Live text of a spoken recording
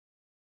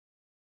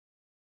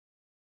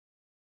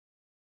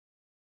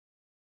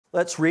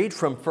Let's read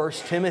from 1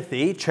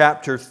 Timothy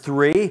chapter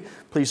 3.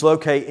 Please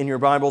locate in your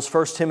Bibles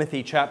 1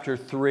 Timothy chapter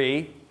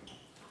 3.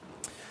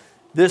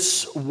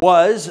 This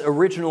was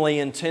originally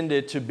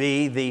intended to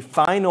be the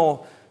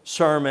final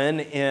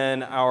sermon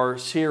in our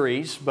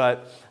series,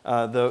 but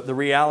the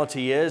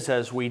reality is,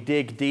 as we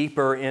dig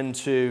deeper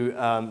into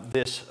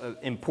this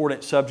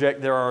important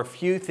subject, there are a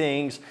few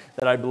things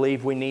that I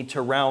believe we need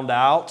to round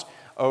out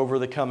over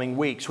the coming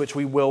weeks, which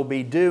we will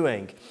be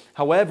doing.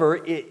 However,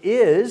 it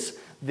is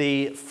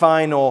the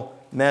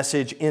final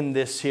message in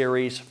this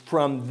series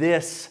from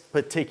this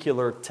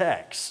particular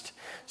text.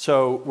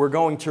 So we're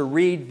going to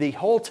read the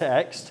whole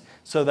text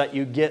so that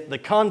you get the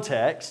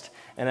context.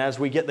 And as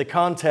we get the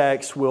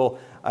context, we'll,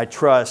 I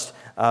trust,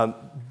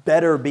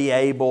 better be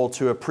able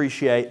to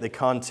appreciate the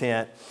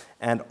content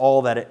and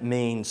all that it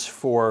means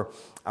for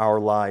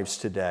our lives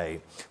today.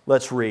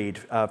 Let's read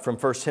from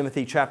 1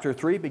 Timothy chapter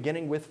 3,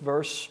 beginning with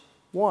verse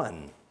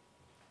 1.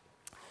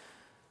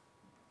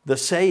 The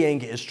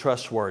saying is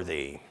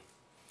trustworthy.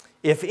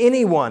 If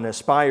anyone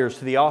aspires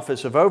to the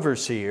office of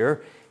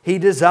overseer, he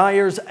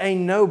desires a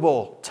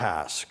noble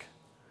task.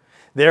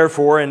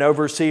 Therefore, an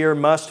overseer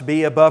must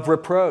be above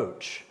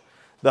reproach,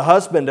 the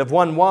husband of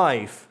one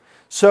wife,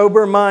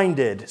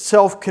 sober-minded,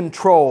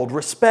 self-controlled,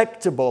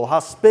 respectable,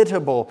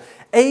 hospitable,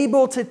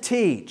 able to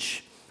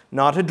teach,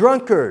 not a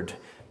drunkard,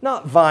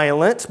 not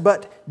violent,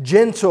 but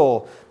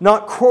gentle,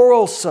 not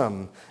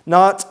quarrelsome,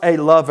 not a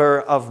lover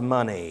of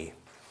money.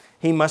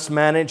 He must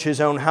manage his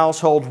own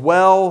household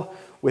well,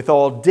 with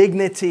all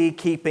dignity,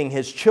 keeping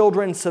his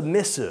children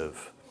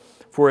submissive.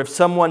 For if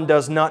someone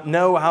does not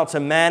know how to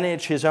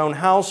manage his own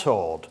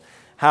household,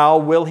 how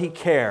will he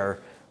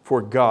care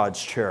for God's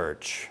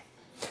church?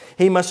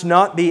 He must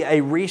not be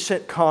a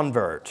recent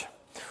convert,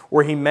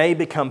 or he may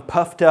become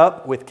puffed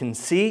up with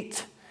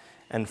conceit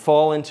and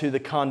fall into the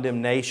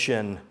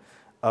condemnation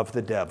of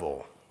the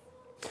devil.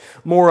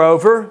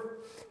 Moreover,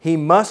 he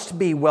must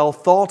be well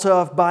thought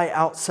of by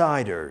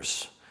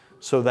outsiders,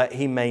 so that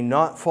he may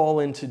not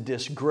fall into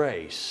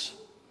disgrace,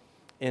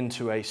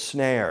 into a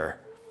snare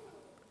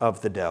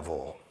of the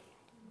devil.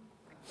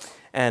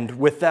 And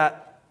with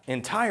that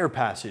entire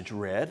passage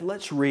read,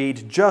 let's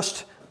read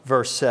just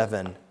verse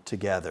 7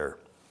 together.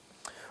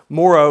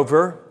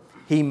 Moreover,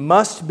 he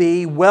must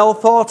be well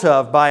thought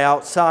of by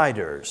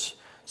outsiders,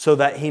 so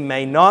that he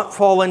may not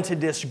fall into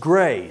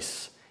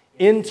disgrace,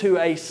 into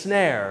a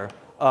snare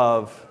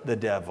of the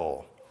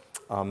devil.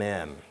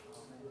 Amen.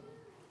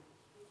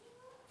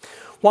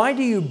 Why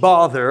do you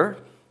bother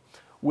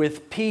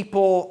with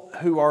people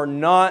who are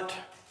not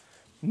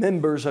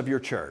members of your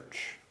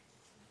church?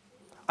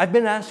 I've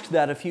been asked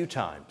that a few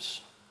times.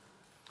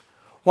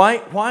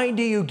 Why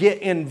do you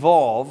get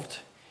involved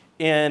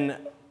in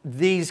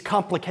these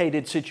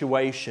complicated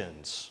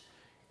situations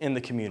in the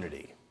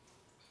community?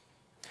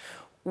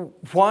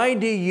 Why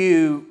do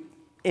you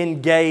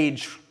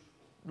engage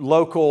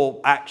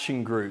local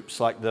action groups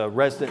like the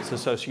residents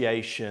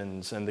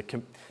associations and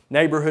the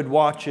neighborhood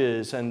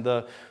watches and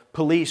the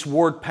police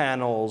ward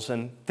panels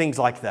and things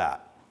like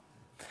that?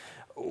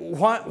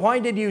 Why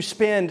did you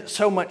spend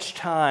so much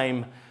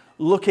time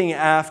looking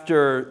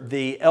after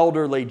the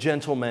elderly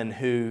gentleman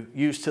who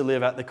used to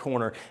live at the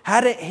corner?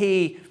 Hadn't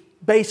he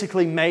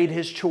basically made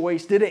his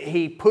choice? Didn't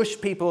he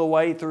push people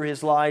away through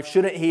his life?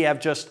 Shouldn't he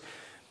have just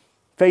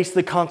faced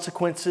the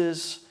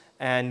consequences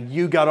and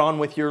you got on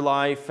with your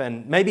life,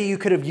 and maybe you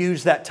could have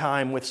used that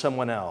time with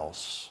someone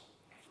else?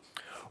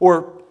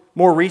 Or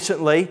more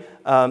recently,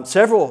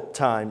 several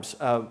times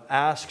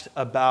asked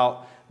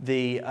about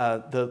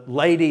the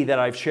lady that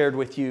I've shared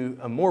with you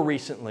more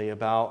recently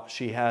about.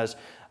 She has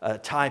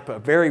a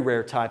very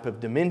rare type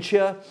of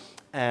dementia,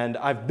 and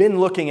I've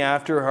been looking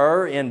after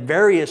her in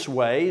various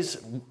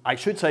ways. I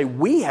should say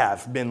we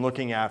have been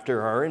looking after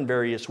her in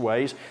various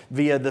ways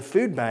via the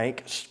food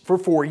bank for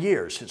 4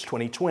 years, since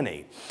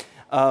 2020.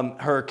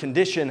 Her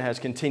condition has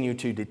continued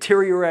to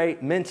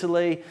deteriorate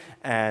mentally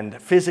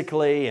and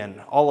physically and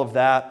all of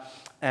that.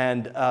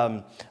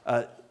 And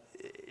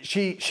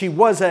she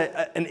was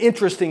an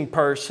interesting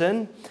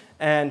person,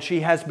 and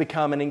she has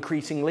become an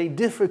increasingly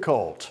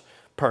difficult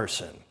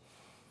person.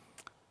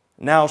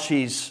 Now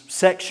she's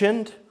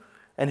sectioned,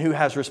 and who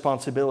has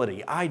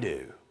responsibility? I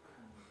do.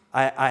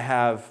 I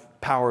have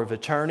power of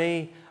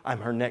attorney.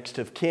 I'm her next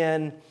of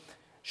kin.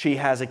 She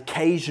has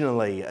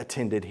occasionally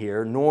attended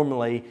here,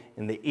 normally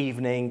in the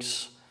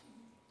evenings,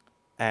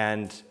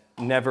 and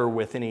never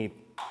with any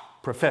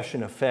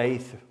profession of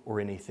faith or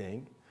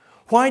anything.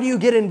 Why do you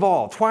get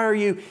involved? Why are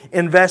you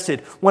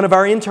invested? One of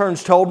our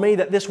interns told me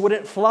that this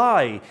wouldn't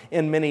fly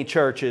in many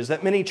churches,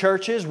 that many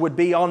churches would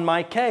be on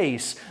my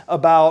case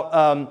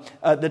about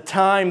the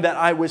time that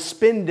I was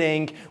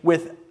spending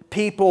with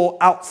people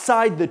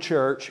outside the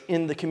church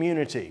in the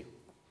community.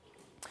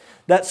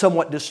 That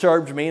somewhat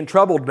disturbed me and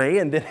troubled me,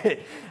 and then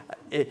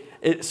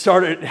it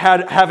started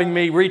having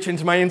me reach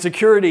into my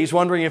insecurities,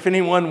 wondering if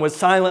anyone was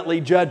silently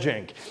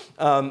judging.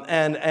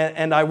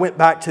 And I went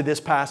back to this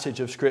passage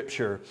of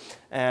Scripture,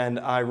 and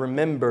I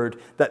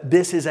remembered that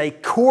this is a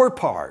core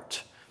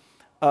part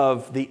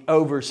of the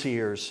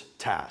overseer's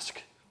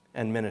task.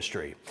 and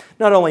ministry.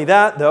 Not only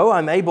that, though,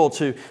 I'm able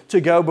to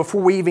go,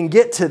 before we even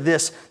get to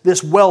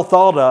this well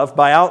thought of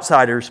by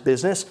outsiders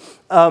business,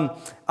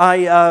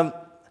 I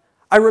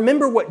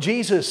remember what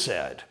Jesus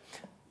said.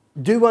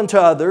 Do unto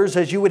others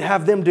as you would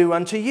have them do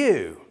unto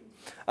you.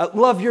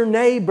 Love your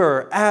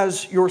neighbor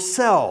as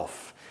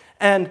yourself.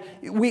 And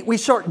we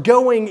start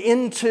going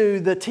into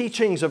the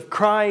teachings of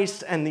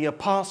Christ and the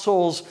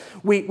apostles.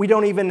 We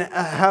don't even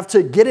have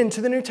to get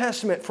into the New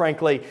Testament,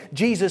 frankly.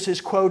 Jesus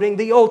is quoting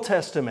the Old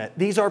Testament.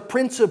 These are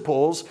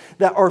principles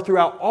that are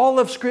throughout all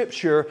of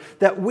Scripture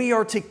that we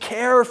are to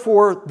care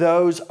for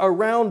those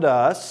around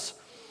us.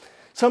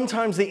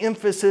 Sometimes the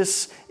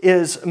emphasis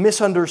is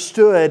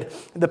misunderstood.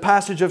 The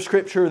passage of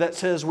Scripture that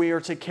says we are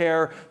to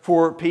care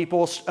for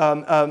people,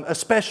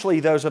 especially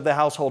those of the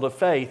household of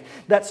faith.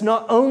 That's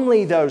not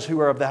only those who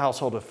are of the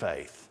household of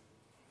faith.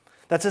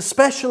 That's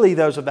especially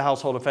those of the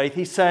household of faith.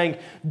 He's saying,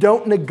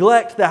 don't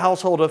neglect the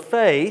household of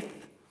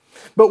faith,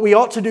 but we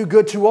ought to do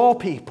good to all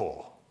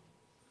people.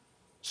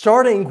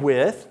 Starting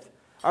with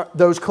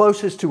those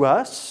closest to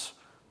us,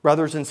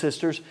 brothers and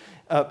sisters.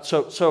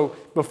 So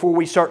before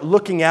we start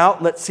looking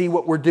out, let's see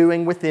what we're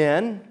doing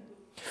within.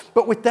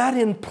 But with that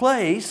in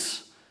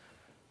place,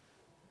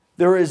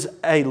 there is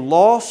a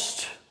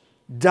lost,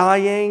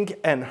 dying,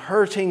 and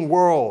hurting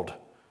world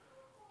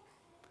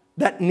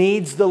that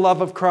needs the love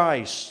of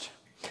Christ,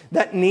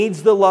 that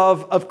needs the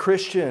love of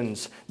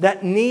Christians,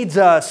 that needs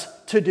us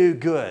to do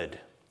good.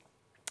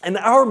 And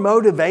our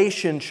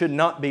motivation should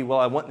not be, well,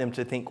 I want them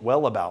to think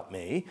well about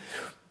me.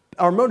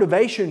 Our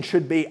motivation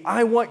should be,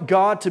 I want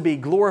God to be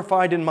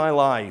glorified in my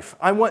life.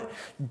 I want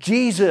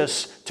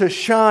Jesus to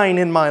shine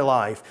in my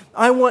life.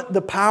 I want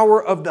the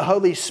power of the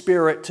Holy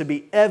Spirit to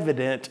be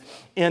evident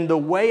in the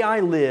way I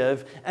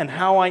live and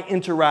how I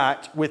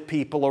interact with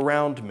people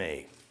around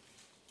me.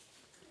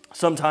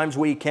 Sometimes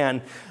we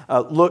can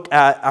look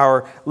at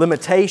our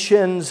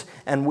limitations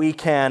and we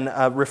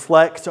can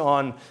reflect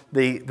on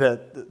the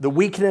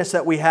weakness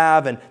that we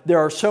have. And there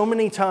are so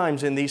many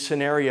times in these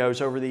scenarios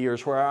over the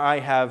years where I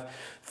have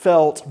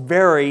felt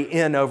very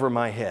in over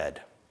my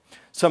head.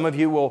 Some of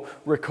you will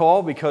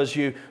recall because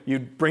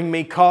you'd bring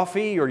me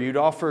coffee or you'd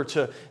offer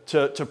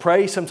to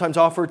pray, sometimes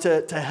offer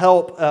to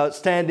help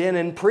stand in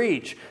and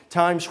preach.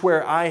 Times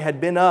where I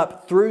had been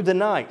up through the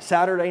night,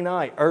 Saturday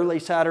night, early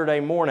Saturday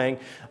morning,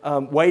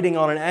 waiting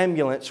on an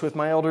ambulance with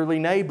my elderly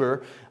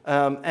neighbor,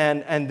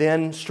 and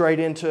then straight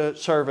into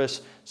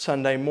service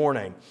Sunday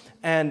morning.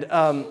 And,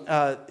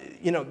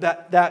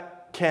 that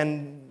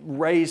can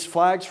raise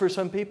flags for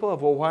some people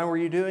of, well, why were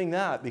you doing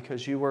that?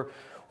 Because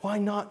why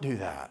not do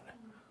that?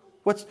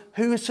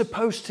 Who is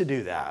supposed to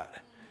do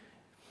that?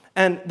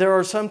 And there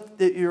are some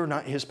that you're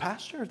not his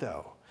pastor,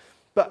 though.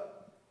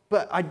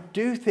 But I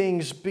do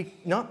things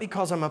not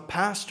because I'm a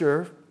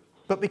pastor,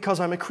 but because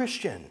I'm a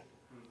Christian.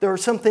 There are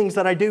some things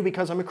that I do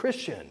because I'm a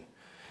Christian.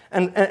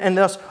 And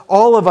thus,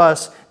 all of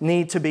us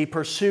need to be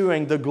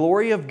pursuing the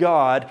glory of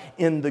God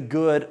in the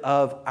good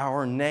of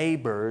our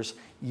neighbors.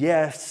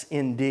 Yes,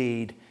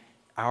 indeed,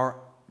 our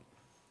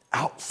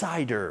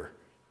outsider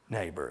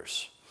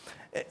neighbors.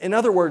 In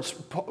other words,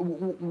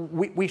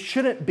 we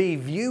shouldn't be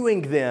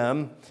viewing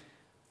them,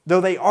 though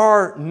they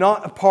are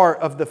not a part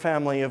of the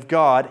family of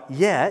God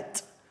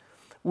yet,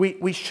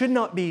 we should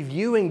not be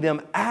viewing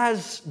them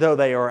as though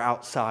they are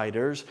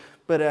outsiders,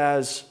 but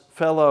as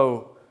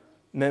fellow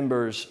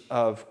members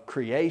of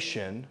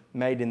creation,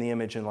 made in the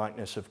image and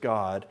likeness of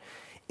God,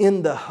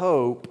 in the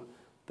hope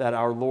that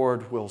our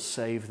Lord will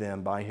save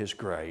them by His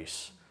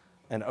grace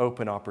and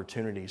open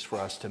opportunities for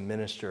us to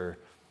minister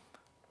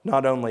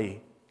not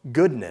only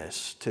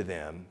goodness to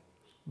them,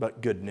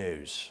 but good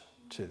news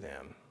to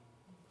them.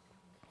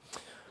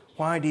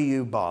 Why do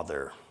you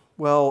bother?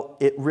 Well,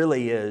 it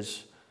really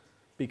is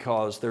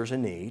because there's a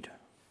need.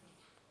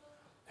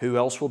 Who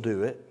else will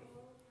do it?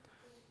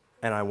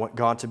 And I want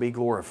God to be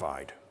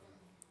glorified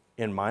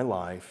in my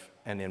life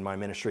and in my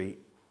ministry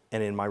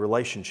and in my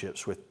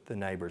relationships with the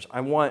neighbors.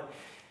 I want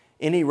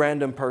any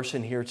random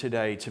person here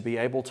today to be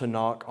able to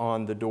knock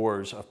on the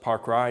doors of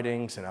Park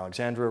Ridings and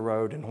Alexandria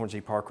Road and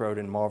Hornsey Park Road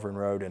and Malvern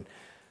Road and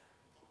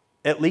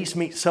at least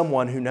meet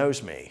someone who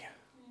knows me.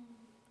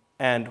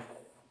 And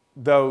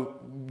though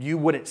you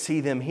wouldn't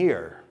see them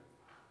here,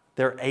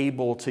 they're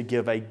able to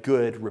give a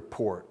good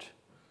report,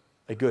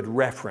 a good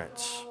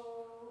reference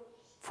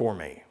for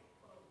me.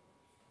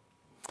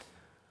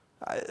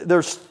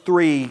 There's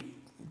three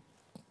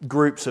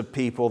groups of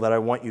people that I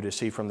want you to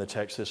see from the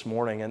text this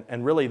morning.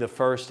 And really the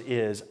first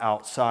is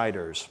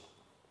outsiders.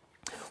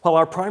 While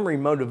our primary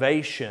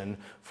motivation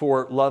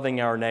for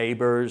loving our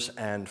neighbors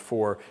and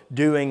for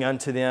doing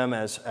unto them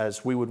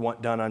as we would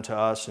want done unto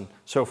us and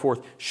so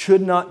forth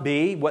should not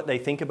be what they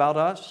think about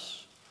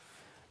us,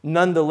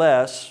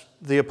 nonetheless,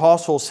 the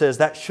apostle says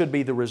that should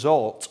be the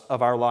result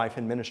of our life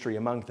and ministry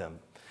among them.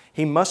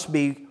 He must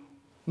be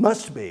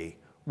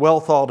well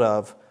thought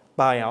of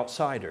by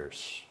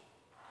outsiders.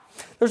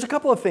 There's a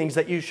couple of things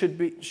that you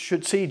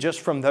should see just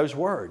from those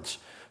words.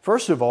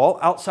 First of all,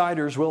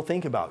 outsiders will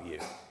think about you.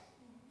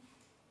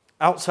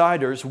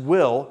 Outsiders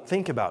will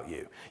think about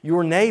you.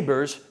 Your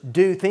neighbors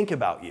do think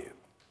about you.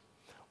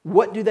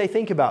 what do they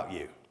think about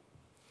you?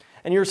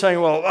 And you're saying,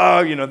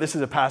 well, this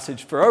is a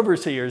passage for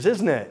overseers,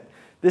 isn't it?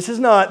 This is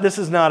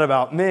not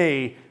about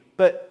me.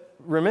 But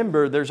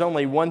remember, there's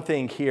only one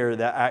thing here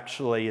that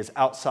actually is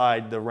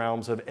outside the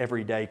realms of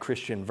everyday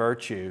Christian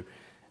virtue,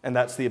 and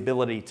that's the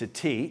ability to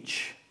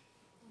teach.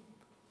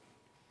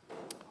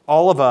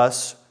 All of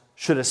us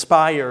should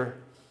aspire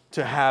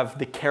to have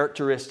the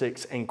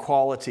characteristics and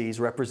qualities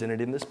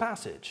represented in this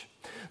passage.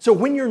 So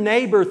when your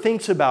neighbor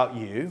thinks about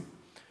you,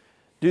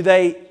 do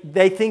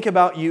they think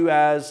about you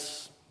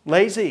as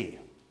lazy,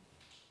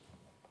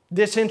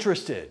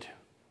 disinterested,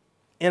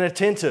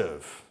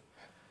 inattentive,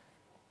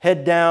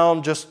 head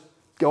down, just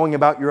going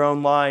about your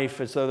own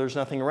life as though there's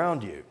nothing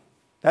around you?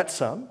 That's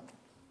some.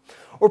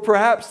 Or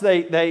perhaps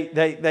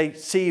they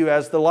see you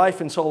as the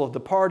life and soul of the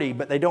party,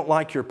 but they don't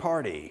like your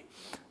party.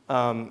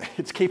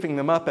 It's keeping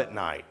them up at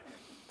night.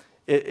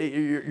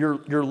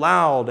 You're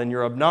loud and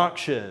you're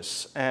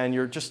obnoxious and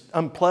you're just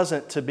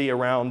unpleasant to be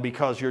around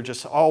because you're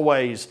just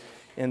always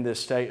in this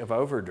state of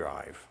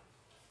overdrive.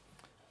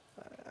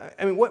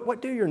 I mean,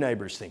 what do your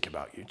neighbors think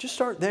about you? Just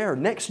start there,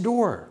 next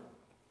door.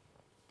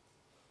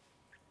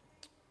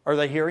 Are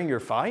they hearing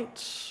your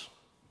fights,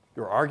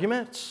 your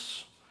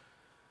arguments?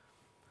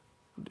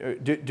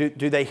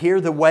 Do they hear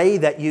the way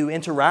that you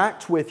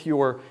interact with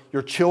your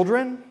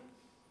children?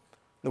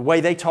 The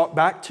way they talk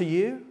back to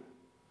you?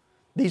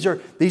 These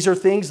are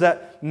things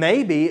that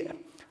maybe,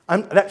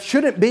 that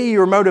shouldn't be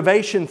your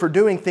motivation for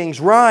doing things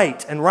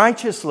right and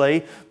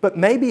righteously, but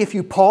maybe if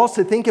you pause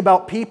to think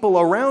about people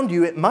around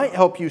you, it might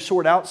help you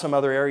sort out some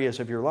other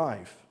areas of your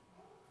life.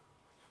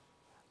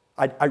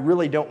 I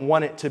really don't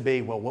want it to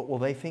be, well, what will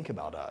they think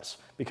about us?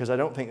 Because I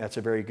don't think that's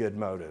a very good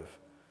motive.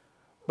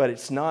 But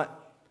it's not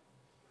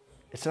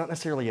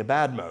necessarily a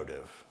bad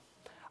motive.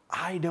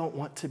 I don't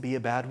want to be a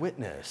bad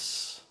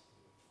witness.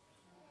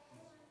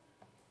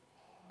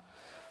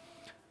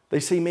 They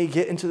see me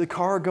get into the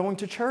car going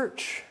to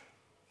church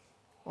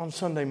on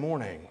Sunday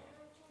morning.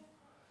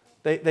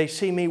 They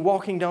see me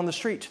walking down the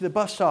street to the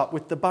bus stop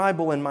with the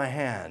Bible in my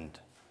hand.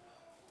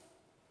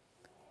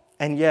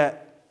 And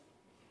yet,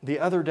 the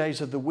other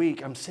days of the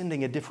week, I'm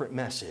sending a different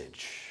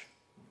message.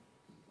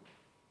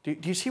 Do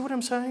you see what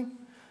I'm saying?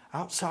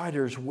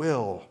 Outsiders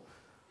will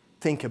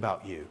think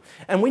about you.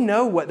 And we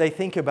know what they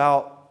think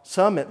about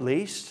some, at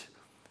least.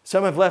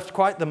 Some have left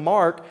quite the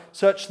mark,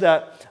 such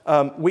that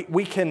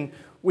we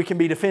can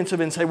be defensive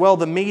and say, well,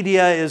 the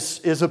media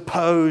is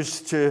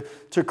opposed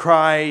to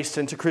Christ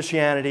and to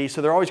Christianity,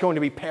 so they're always going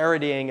to be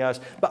parodying us.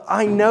 But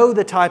I know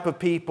the type of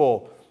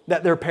people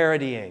that they're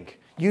parodying.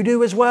 You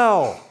do as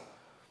well.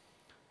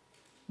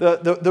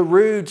 The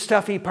rude,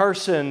 stuffy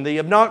person, the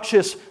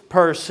obnoxious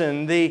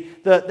person, the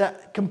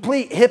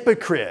complete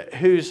hypocrite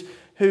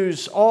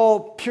who's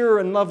all pure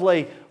and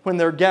lovely when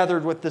they're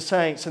gathered with the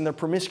saints and they're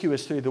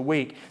promiscuous through the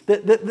week.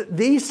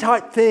 These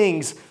type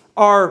things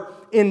are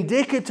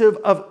indicative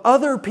of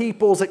other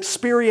people's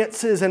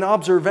experiences and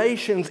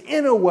observations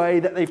in a way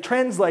that they've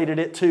translated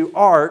it to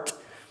art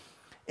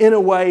in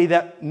a way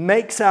that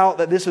makes out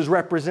that this is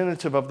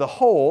representative of the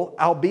whole,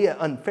 albeit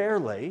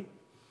unfairly.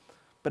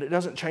 But it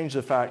doesn't change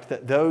the fact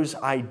that those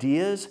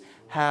ideas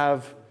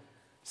have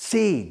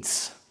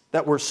seeds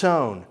that were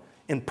sown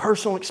in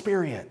personal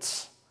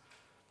experience.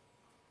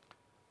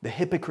 The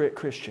hypocrite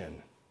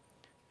Christian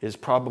is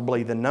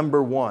probably the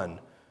number one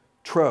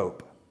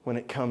trope when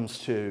it comes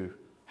to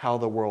how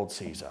the world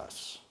sees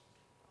us.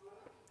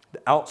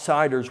 The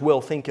outsiders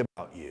will think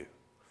about you.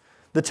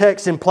 The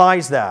text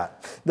implies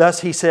that.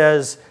 Thus he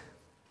says,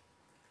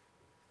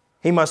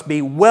 he must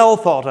be well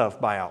thought of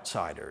by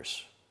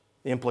outsiders.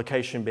 The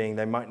implication being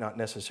they might not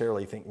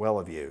necessarily think well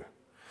of you.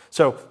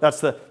 So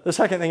that's the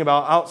second thing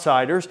about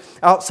outsiders.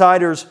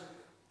 Outsiders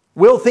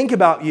will think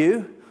about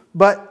you,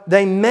 but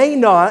they may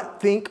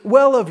not think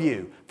well of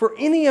you for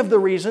any of the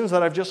reasons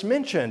that I've just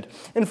mentioned.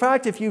 In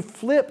fact, if you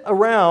flip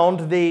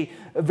around the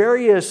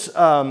various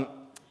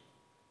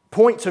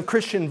points of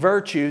Christian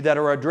virtue that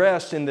are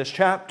addressed in this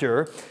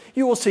chapter,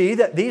 you will see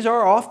that these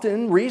are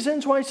often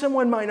reasons why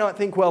someone might not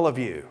think well of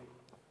you.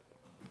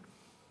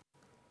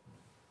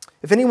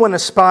 If anyone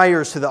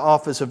aspires to the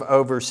office of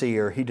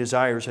overseer, he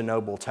desires a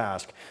noble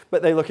task.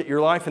 But they look at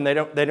your life and they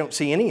don't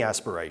see any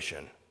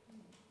aspiration.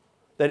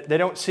 They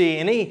don't see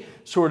any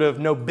sort of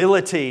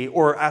nobility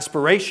or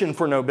aspiration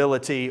for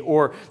nobility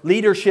or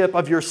leadership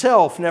of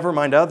yourself, never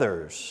mind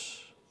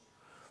others.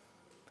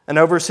 An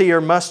overseer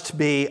must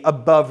be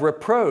above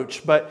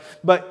reproach,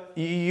 but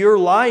your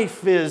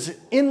life is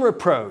in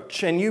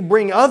reproach and you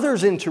bring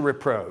others into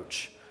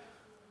reproach.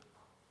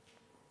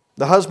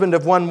 The husband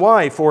of one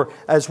wife, or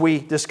as we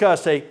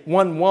discussed, a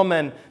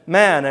one-woman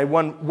man, a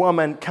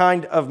one-woman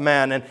kind of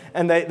man.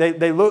 And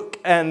they look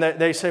and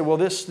they say, well,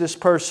 this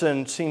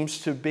person seems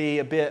to be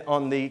a bit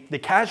on the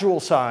casual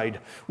side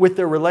with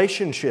their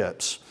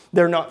relationships.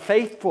 They're not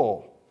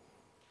faithful.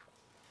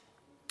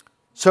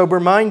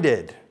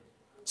 Sober-minded,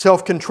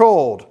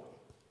 self-controlled,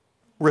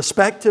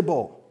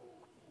 respectable.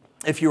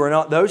 If you are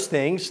not those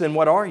things, then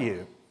what are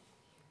you?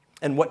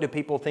 And what do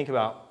people think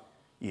about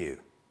you?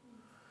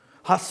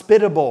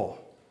 Hospitable,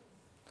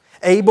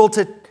 able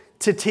to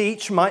to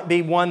teach might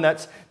be one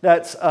that's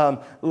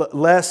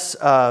less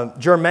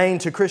germane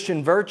to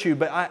Christian virtue,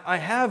 but I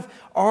have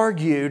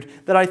argued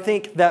that I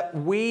think that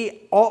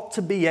we ought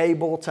to be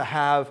able to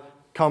have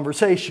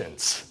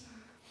conversations,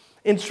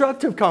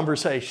 instructive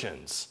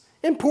conversations,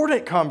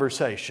 important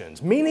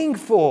conversations,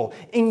 meaningful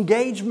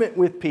engagement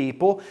with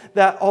people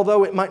that,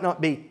 although it might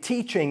not be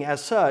teaching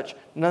as such,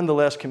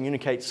 nonetheless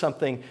communicates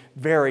something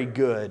very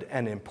good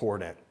and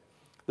important.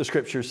 The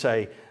Scriptures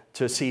say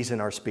to season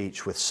our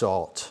speech with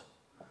salt.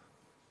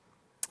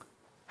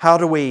 How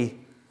do we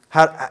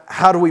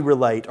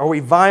relate? Are we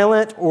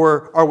violent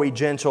or are we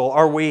gentle?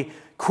 Are we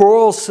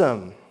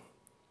quarrelsome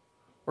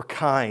or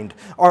kind?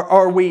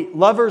 Are we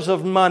lovers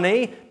of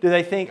money? Do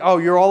they think, oh,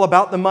 you're all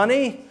about the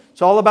money?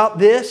 It's all about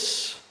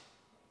this?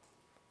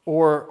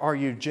 Or are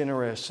you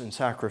generous and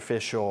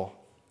sacrificial?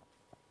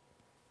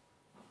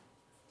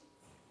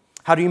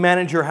 How do you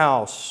manage your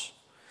house?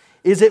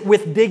 Is it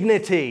with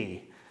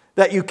dignity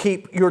that you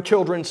keep your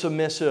children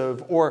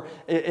submissive? Or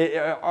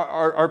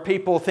are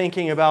people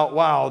thinking about,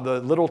 wow,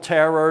 the little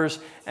terrors,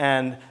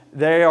 and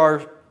they are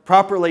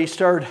properly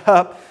stirred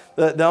up?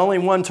 The only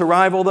one to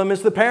rival them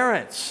is the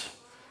parents.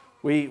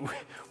 We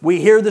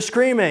hear the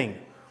screaming.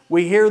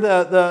 We hear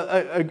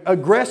the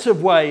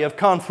aggressive way of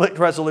conflict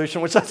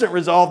resolution, which doesn't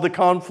resolve the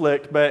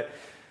conflict, but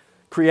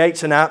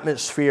creates an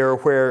atmosphere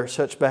where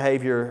such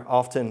behavior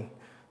often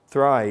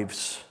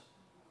thrives.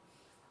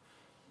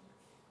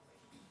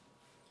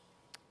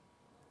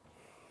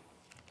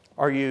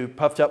 Are you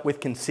puffed up with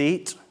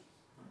conceit?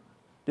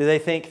 Do they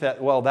think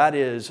that, well, that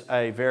is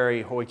a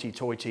very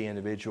hoity-toity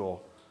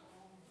individual?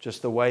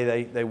 Just the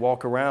way they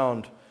walk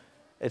around.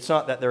 It's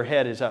not that their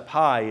head is up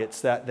high,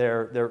 it's that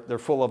they're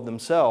full of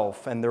themselves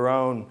and their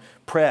own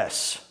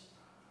press.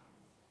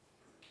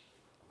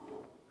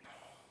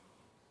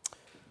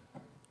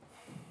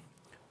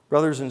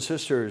 Brothers and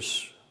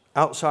sisters,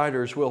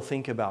 outsiders will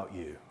think about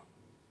you.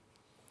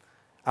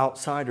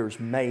 Outsiders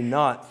may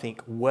not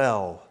think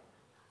well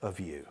of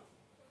you.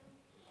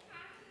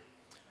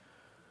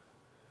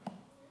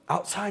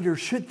 Outsiders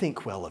should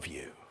think well of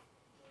you.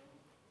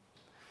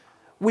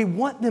 We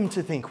want them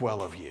to think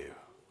well of you.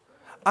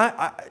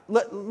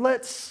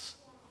 Let's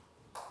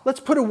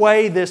put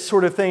away this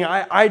sort of thing.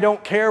 I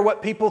don't care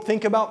what people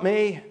think about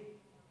me.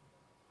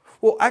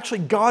 Well, actually,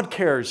 God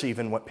cares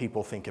even what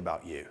people think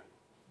about you.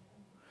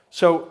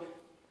 So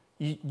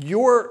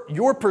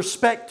your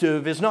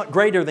perspective is not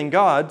greater than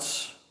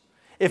God's.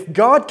 If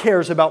God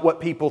cares about what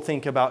people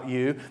think about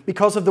you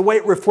because of the way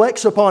it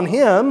reflects upon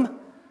Him,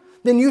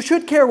 then you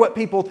should care what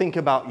people think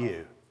about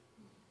you.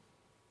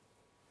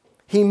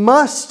 He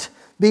must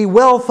be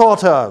well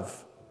thought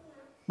of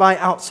by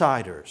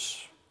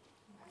outsiders.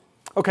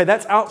 Okay,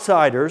 that's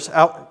outsiders.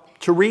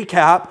 To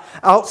recap,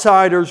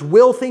 outsiders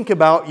will think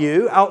about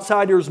you.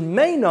 Outsiders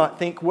may not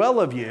think well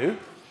of you.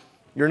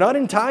 You're not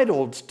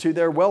entitled to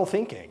their well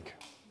thinking.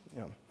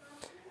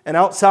 And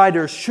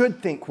outsiders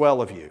should think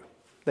well of you.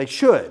 They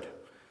should.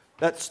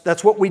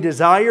 That's what we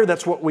desire.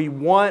 That's what we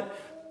want,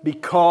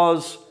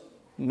 because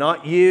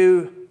not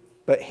you,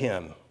 but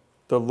Him.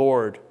 The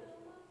Lord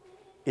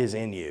is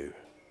in you.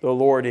 The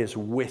Lord is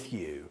with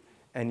you,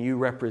 and you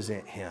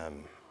represent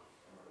Him.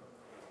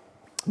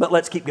 But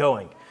let's keep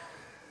going.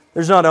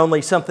 There's not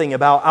only something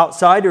about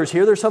outsiders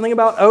here, there's something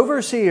about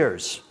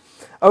overseers.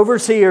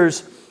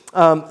 Overseers,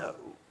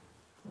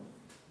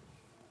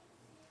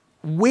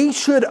 we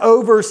should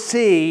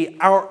oversee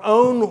our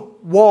own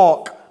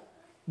walk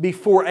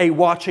before a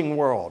watching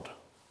world.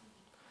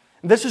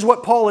 This is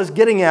what Paul is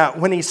getting at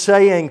when he's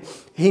saying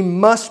he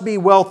must be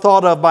well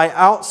thought of by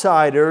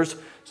outsiders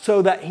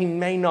so that he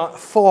may not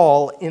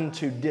fall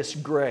into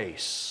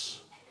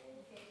disgrace.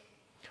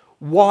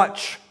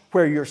 Watch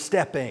where you're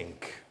stepping.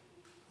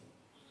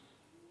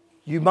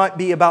 You might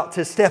be about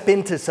to step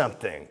into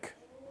something.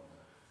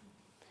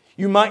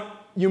 You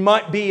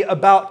might be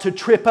about to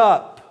trip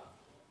up.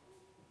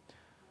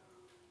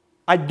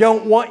 I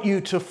don't want you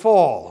to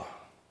fall,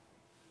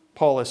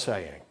 Paul is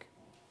saying.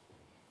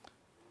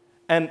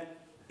 And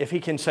if he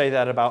can say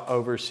that about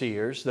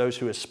overseers, those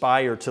who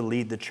aspire to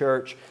lead the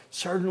church,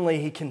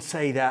 certainly he can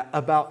say that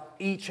about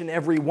each and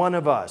every one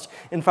of us.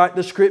 In fact,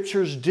 the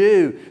Scriptures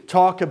do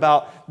talk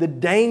about the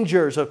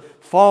dangers of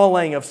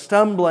falling, of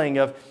stumbling,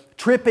 of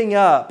tripping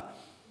up.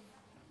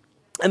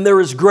 And there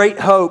is great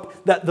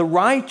hope that the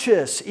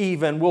righteous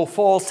even will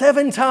fall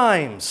 7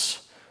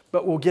 times,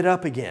 but will get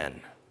up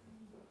again.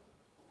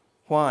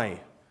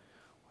 Why?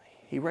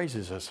 He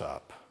raises us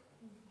up,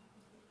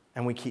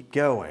 and we keep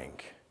going.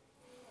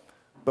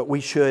 But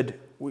we should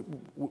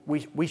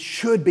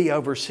be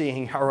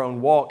overseeing our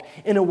own walk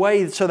in a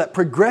way so that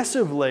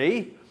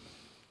progressively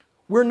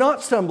we're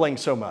not stumbling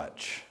so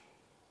much.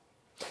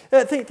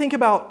 Think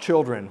about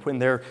children when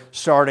they're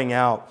starting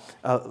out,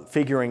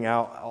 figuring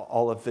out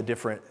all of the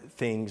different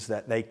things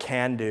that they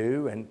can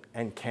do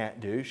and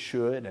can't do,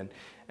 should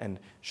and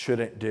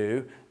shouldn't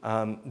do.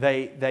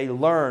 They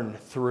learn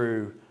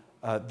through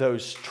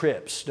those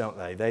trips, don't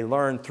they? They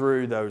learn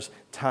through those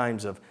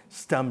times of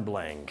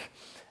stumbling.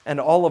 And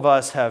all of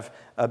us have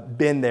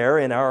been there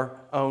in our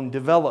own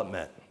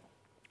development.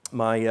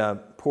 My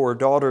poor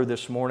daughter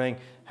this morning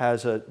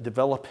has a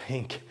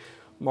developing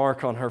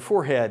mark on her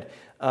forehead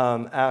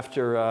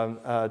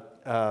after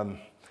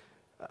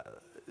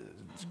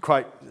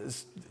quite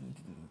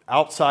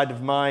outside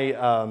of my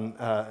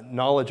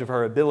knowledge of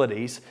her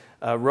abilities,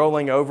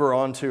 rolling over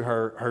onto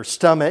her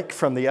stomach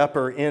from the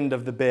upper end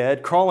of the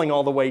bed, crawling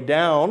all the way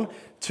down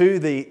to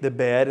the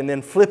bed, and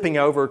then flipping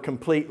over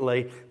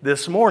completely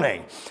this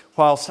morning.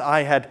 Whilst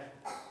I had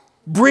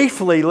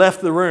briefly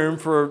left the room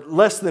for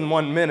less than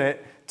 1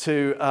 minute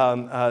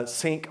to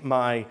sync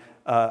my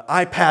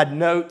iPad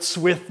notes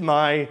with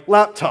my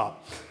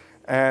laptop.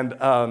 And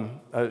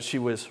she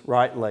was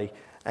rightly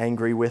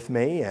angry with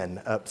me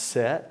and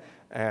upset.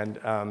 And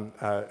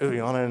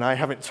Uliana and I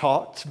haven't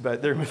talked,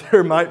 but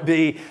there might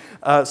be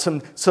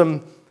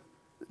some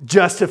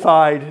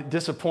justified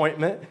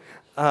disappointment.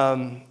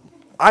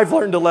 I've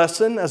learned a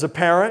lesson as a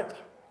parent.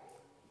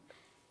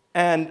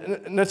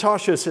 And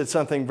Natasha said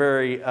something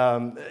very,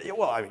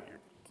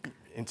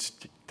 it's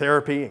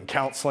therapy and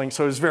counseling,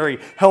 so it was very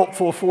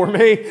helpful for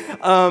me.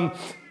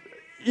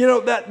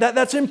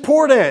 That's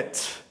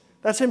important.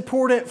 That's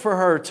important for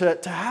her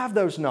to have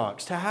those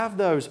knocks, to have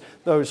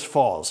those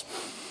falls.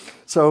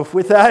 So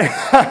with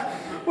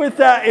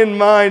that in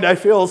mind, I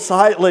feel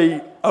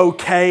slightly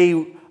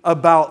okay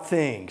about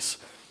things.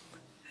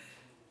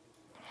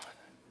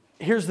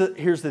 Here's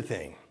the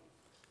thing.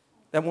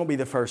 That won't be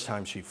the first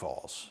time she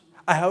falls.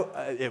 I hope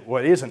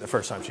it isn't the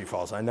first time she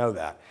falls. I know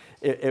that.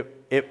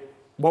 It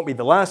won't be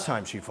the last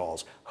time she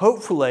falls.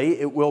 Hopefully,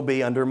 it will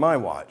be under my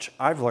watch.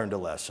 I've learned a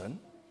lesson.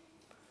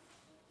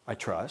 I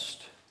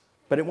trust.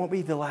 But it won't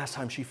be the last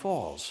time she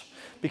falls,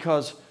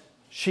 because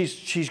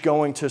she's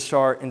going to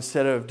start,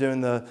 instead of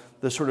doing the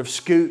sort of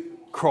scoot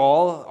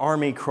crawl,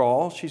 army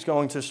crawl, she's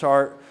going to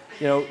start,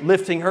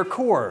 lifting her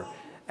core.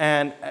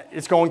 And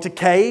it's going to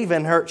cave,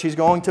 and she's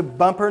going to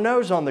bump her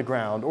nose on the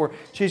ground, or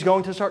she's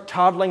going to start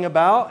toddling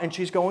about, and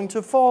she's going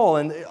to fall,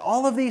 and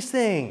all of these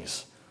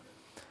things.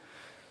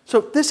 So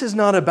this is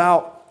not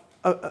about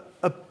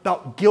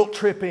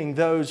guilt-tripping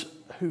those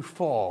who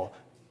fall,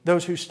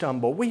 those who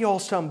stumble. We all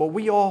stumble.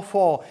 We all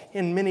fall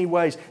in many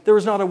ways. There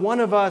is not a one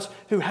of us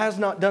who has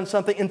not done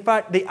something. In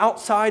fact, the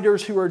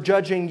outsiders who are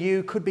judging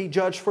you could be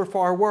judged for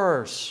far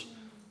worse.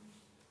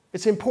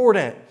 It's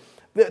important.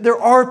 There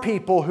are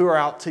people who are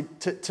out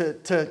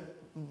to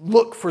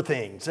look for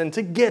things and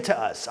to get to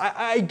us.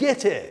 I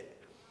get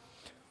it.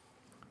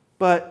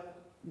 But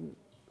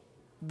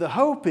the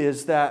hope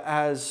is that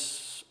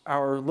as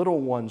our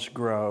little ones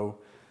grow,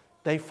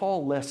 they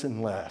fall less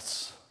and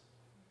less.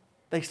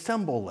 They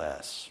stumble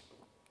less.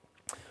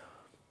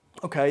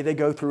 Okay, they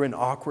go through an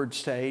awkward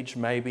stage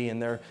maybe in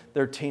their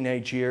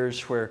teenage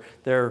years where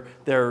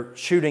they're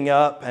shooting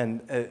up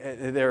and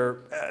their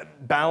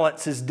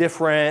balance is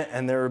different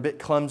and they're a bit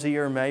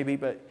clumsier maybe,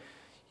 but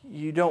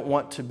you don't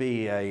want to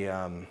be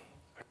a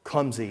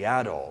clumsy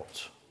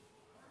adult,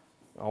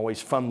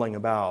 always fumbling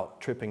about,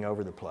 tripping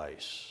over the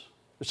place.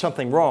 There's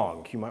something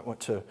wrong. You might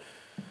want to,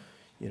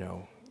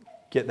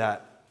 get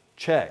that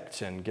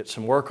checked and get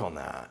some work on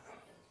that.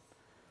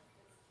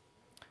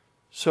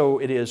 So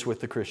it is with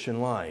the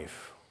Christian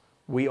life.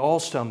 We all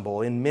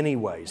stumble in many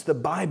ways. The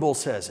Bible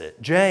says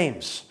it.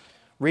 James,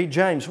 read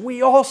James.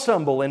 We all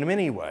stumble in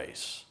many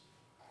ways.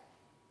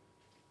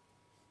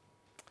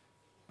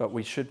 But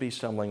we should be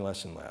stumbling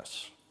less and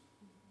less.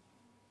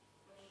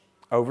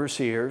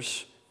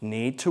 Overseers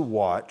need to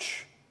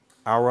watch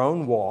our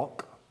own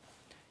walk.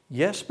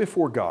 Yes,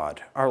 before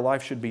God. Our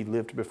life should be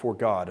lived before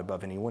God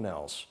above anyone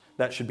else.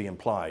 That should be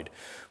implied.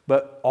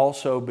 But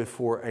also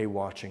before a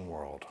watching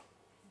world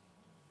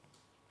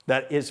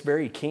that is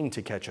very keen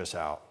to catch us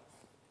out.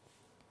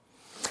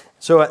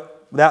 So at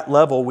that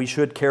level, we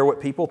should care what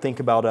people think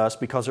about us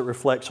because it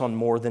reflects on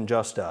more than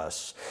just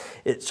us.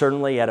 It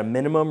certainly, at a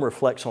minimum,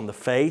 reflects on the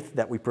faith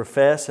that we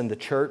profess and the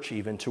church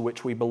even to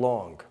which we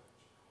belong.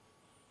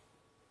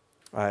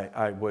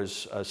 I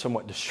was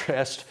somewhat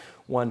distressed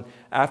one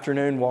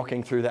afternoon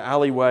walking through the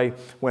alleyway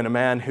when a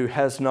man who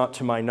has not,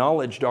 to my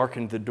knowledge,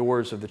 darkened the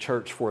doors of the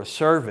church for a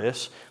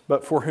service,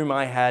 but for whom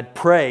I had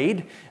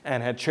prayed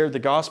and had shared the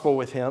gospel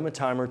with him a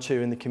time or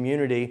two in the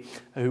community,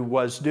 who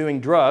was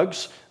doing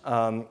drugs,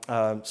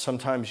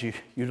 sometimes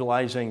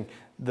utilizing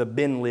the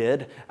bin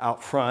lid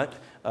out front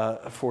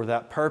for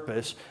that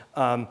purpose,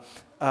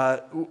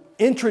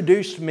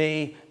 introduced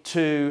me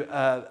to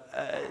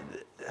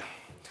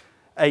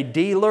a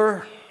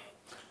dealer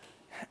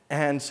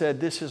and said,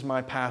 "This is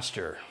my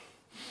pastor."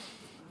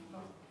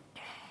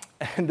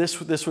 And this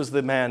was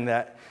the man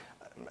that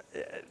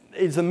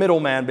is the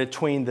middleman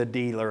between the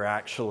dealer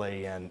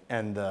actually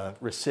and the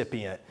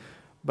recipient.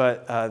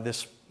 But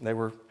they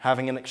were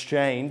having an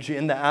exchange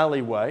in the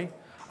alleyway.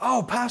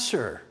 "Oh,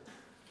 pastor,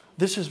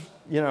 this is,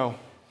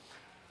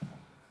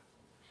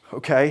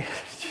 okay."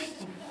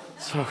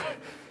 So,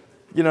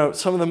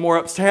 some of the more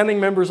upstanding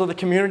members of the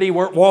community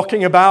weren't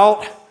walking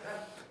about.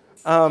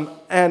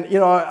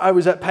 I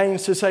was at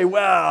pains to say,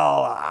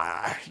 well,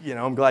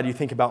 I'm glad you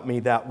think about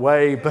me that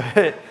way,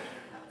 but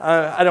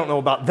I don't know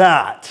about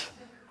that.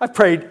 I've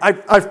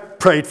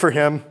prayed for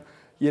him,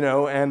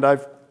 and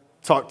I've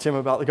talk to him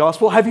about the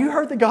gospel. Have you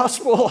heard the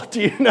gospel?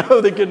 Do you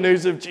know the good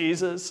news of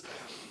Jesus?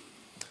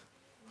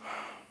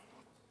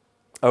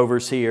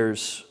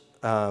 Overseers,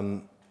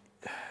 that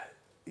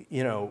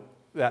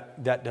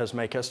does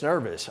make us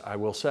nervous, I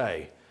will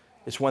say.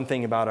 It's one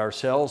thing about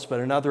ourselves,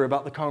 but another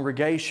about the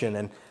congregation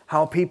and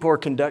how people are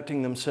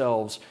conducting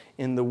themselves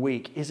in the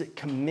week. Is it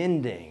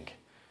commending?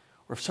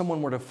 Or if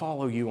someone were to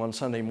follow you on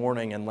Sunday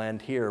morning and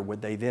land here,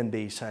 would they then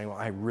be saying, well,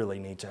 I really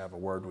need to have a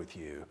word with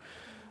you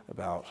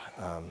about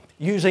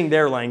using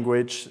their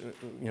language?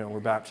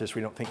 We're Baptists,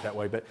 we don't think that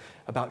way, but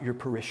about your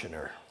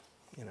parishioner.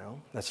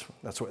 That's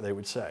what they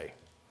would say.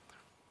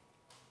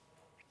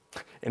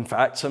 In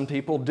fact, some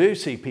people do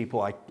see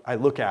people I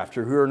look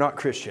after who are not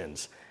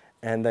Christians,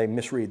 and they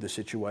misread the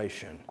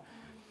situation.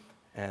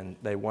 And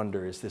they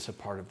wonder, is this a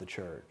part of the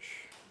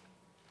church?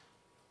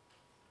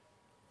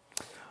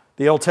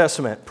 The Old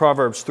Testament,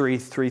 Proverbs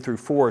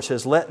 3:3-4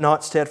 says, let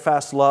not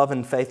steadfast love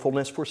and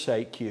faithfulness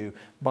forsake you.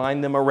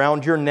 Bind them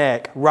around your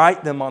neck.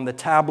 Write them on the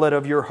tablet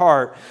of your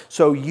heart,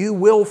 so you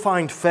will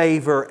find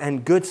favor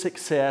and good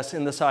success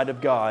in the sight of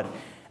God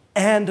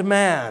and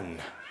man.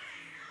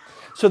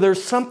 So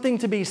there's something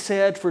to be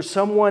said for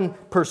someone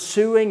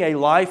pursuing a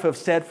life of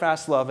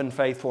steadfast love and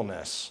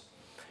faithfulness.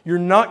 You're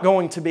not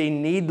going to be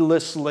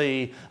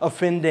needlessly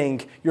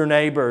offending your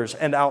neighbors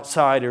and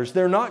outsiders.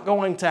 They're not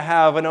going to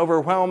have an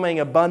overwhelming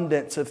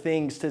abundance of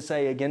things to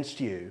say against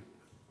you.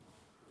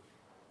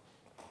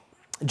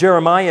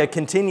 Jeremiah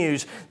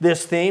continues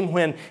this theme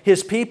when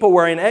his people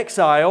were in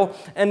exile.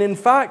 And in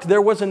fact,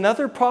 there was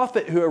another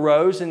prophet who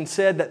arose and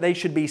said that they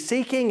should be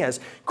seeking as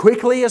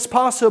quickly as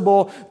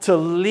possible to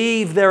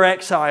leave their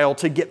exile,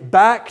 to get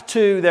back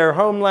to their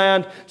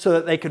homeland so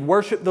that they could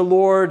worship the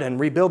Lord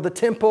and rebuild the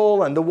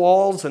temple and the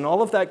walls and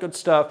all of that good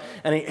stuff.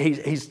 And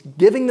he's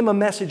giving them a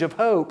message of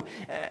hope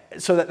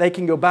so that they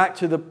can go back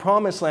to the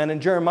promised land.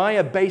 And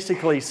Jeremiah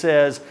basically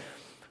says,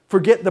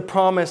 forget the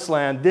promised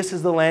land. This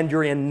is the land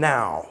you're in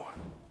now.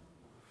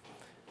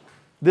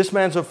 This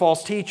man's a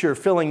false teacher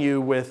filling you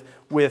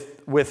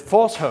with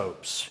false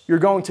hopes. You're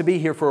going to be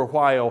here for a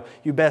while.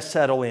 You best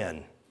settle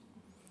in.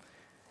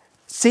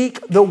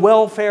 Seek the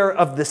welfare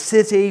of the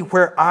city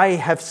where I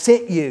have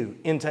sent you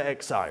into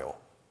exile.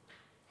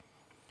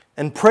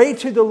 And pray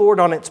to the Lord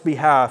on its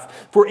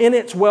behalf, for in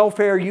its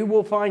welfare you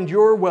will find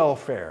your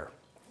welfare.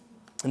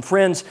 And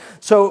friends,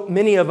 so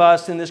many of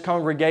us in this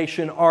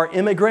congregation are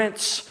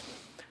immigrants.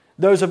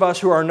 Those of us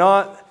who are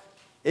not,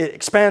 it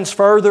expands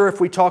further if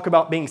we talk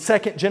about being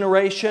second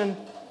generation.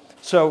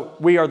 So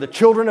we are the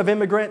children of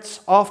immigrants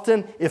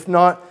often, if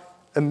not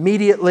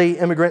immediately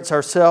immigrants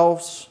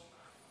ourselves.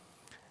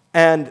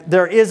 And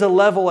there is a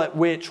level at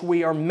which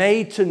we are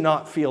made to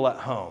not feel at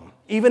home,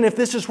 even if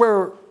this is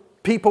where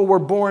people were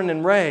born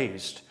and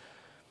raised.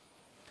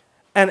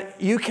 And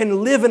you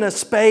can live in a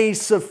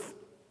space of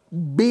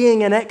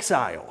being in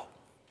exile.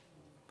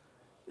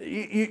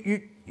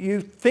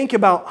 You think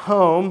about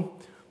home,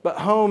 but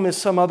home is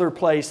some other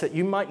place that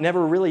you might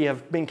never really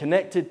have been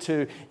connected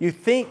to. You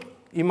think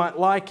you might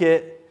like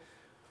it,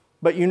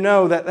 but you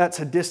know that that's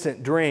a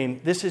distant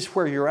dream. This is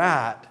where you're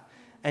at,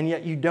 and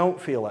yet you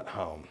don't feel at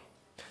home.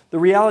 The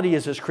reality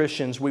is, as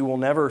Christians, we will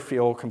never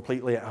feel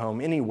completely at home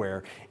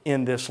anywhere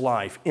in this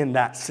life, in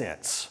that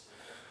sense.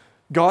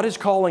 God is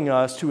calling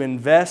us to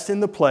invest in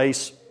the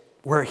place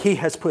where He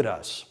has put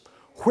us.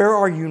 Where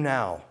are you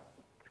now?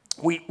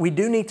 We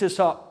do need to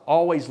stop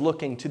always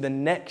looking to the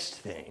next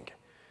thing.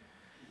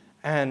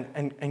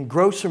 And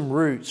grow some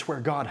roots where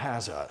God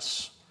has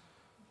us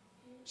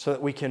so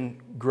that we can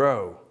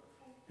grow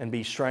and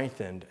be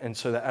strengthened. And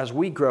so that as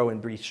we grow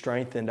and be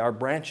strengthened, our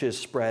branches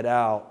spread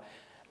out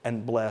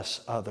and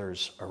bless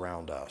others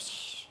around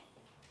us.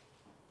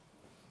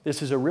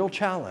 This is a real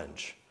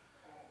challenge.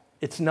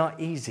 It's not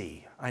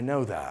easy. I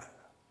know that.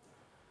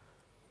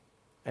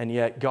 And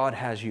yet God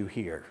has you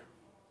here.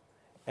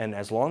 And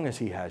as long as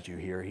He has you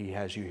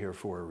here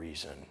for a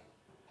reason.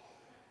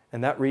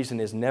 And that reason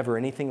is never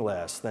anything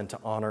less than to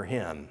honor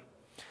Him.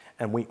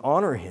 And we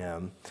honor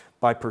Him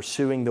by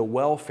pursuing the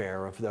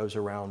welfare of those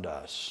around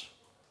us.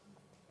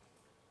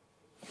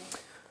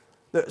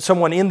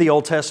 Someone in the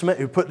Old Testament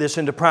who put this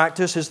into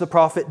practice is the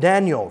prophet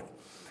Daniel.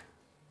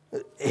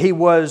 He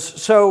was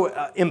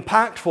so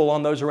impactful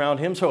on those around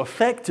him, so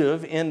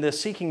effective in the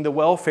seeking the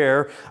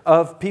welfare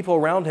of people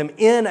around him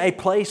in a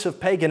place of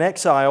pagan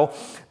exile,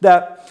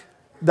 that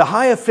the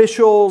high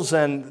officials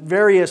and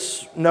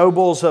various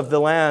nobles of the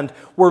land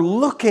were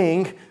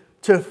looking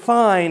to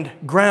find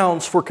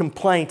grounds for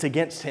complaint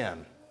against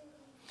him.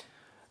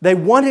 They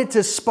wanted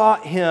to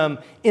spot him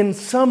in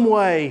some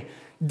way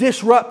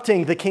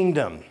disrupting the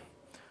kingdom,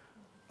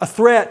 a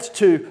threat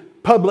to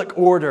public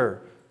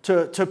order,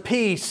 to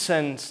peace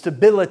and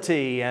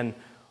stability and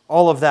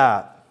all of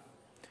that.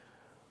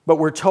 But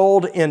we're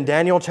told in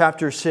Daniel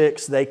chapter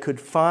 6, they could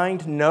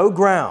find no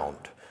ground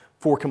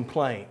for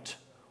complaint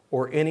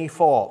or any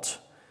fault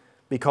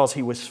because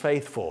he was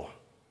faithful.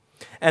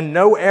 And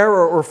no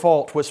error or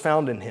fault was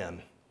found in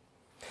him.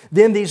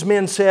 Then these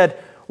men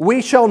said,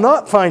 We shall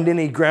not find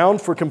any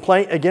ground for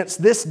complaint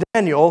against this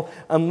Daniel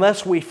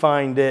unless we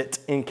find it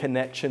in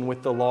connection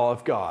with the law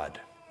of God.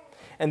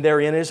 And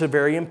therein is a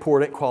very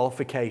important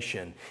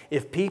qualification.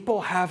 If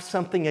people have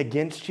something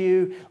against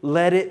you,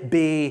 let it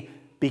be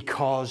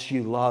because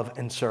you love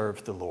and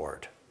serve the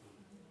Lord.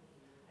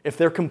 If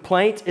their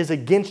complaint is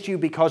against you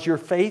because you're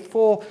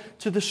faithful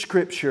to the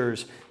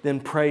Scriptures,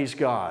 then praise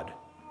God.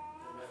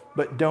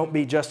 But don't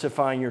be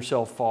justifying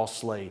yourself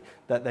falsely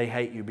that they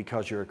hate you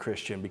because you're a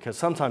Christian. Because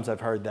sometimes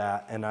I've heard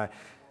that and I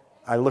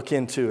look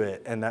into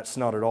it and that's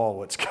not at all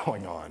what's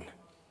going on.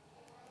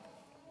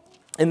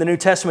 In the New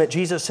Testament,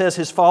 Jesus says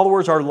His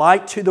followers are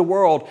light to the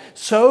world.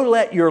 So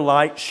let your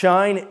light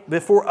shine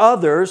before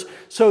others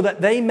so that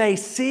they may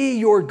see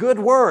your good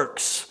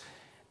works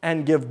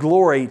and give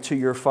glory to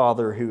your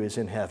Father who is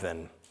in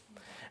heaven.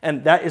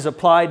 And that is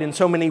applied in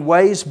so many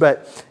ways,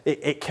 but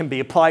it can be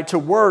applied to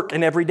work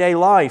and everyday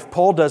life.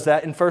 Paul does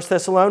that in 1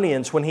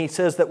 Thessalonians when he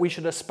says that we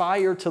should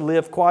aspire to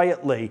live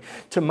quietly,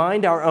 to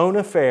mind our own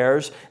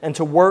affairs, and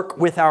to work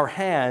with our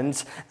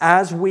hands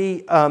as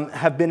we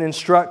have been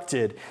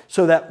instructed,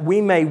 so that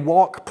we may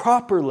walk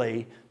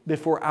properly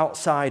before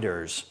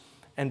outsiders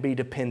and be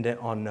dependent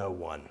on no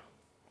one.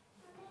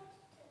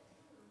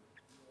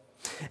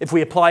 If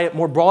we apply it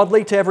more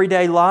broadly to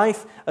everyday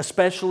life,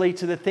 especially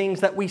to the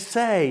things that we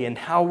say and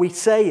how we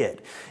say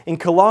it. In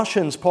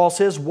Colossians, Paul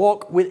says,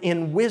 walk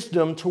in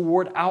wisdom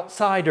toward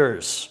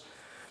outsiders,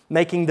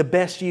 making the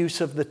best use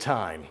of the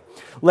time.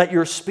 Let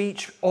your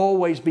speech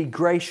always be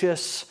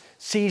gracious,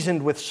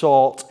 seasoned with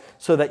salt,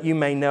 so that you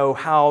may know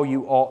how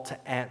you ought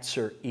to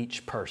answer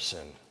each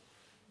person.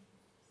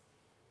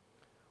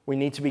 We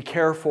need to be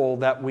careful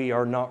that we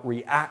are not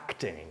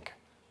reacting,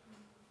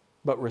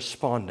 but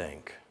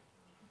responding.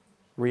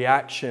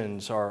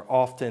 Reactions are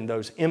often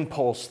those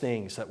impulse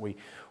things that we,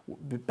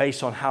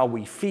 based on how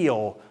we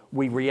feel,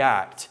 we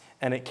react.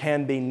 And it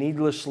can be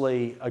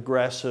needlessly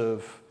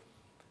aggressive,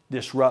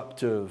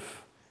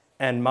 disruptive,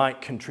 and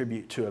might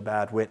contribute to a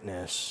bad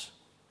witness.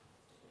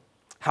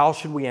 How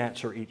should we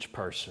answer each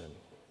person?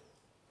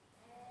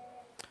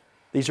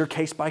 These are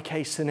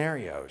case-by-case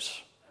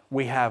scenarios.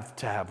 We have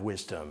to have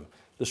wisdom.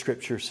 The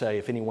Scriptures say,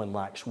 if anyone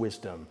lacks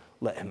wisdom,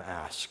 let him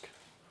ask,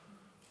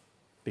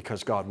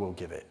 because God will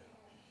give it.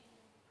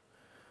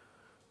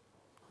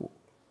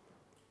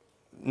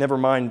 Never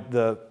mind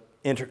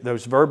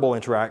those verbal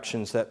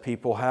interactions that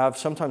people have.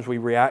 Sometimes we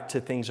react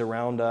to things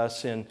around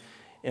us in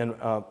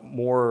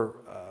more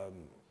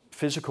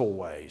physical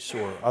ways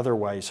or other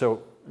ways.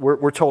 So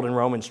we're told in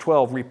Romans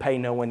 12, repay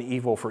no one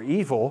evil for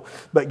evil,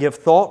 but give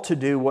thought to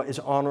do what is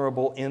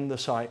honorable in the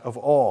sight of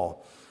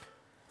all.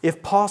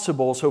 If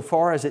possible, so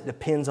far as it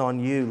depends on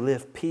you,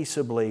 live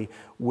peaceably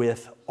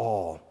with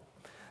all.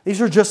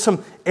 These are just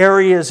some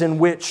areas in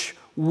which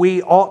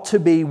we ought to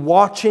be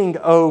watching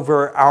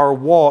over our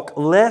walk,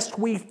 lest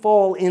we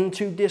fall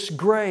into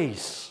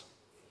disgrace.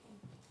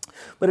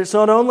 But it's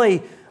not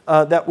only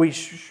that we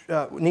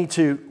need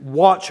to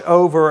watch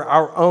over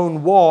our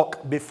own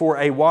walk before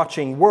a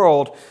watching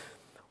world.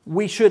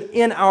 We should,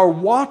 in our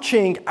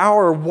watching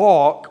our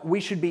walk, we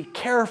should be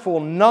careful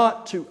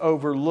not to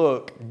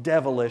overlook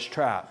devilish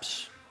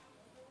traps.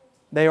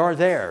 They are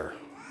there.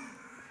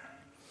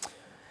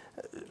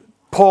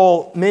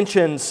 Paul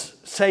mentions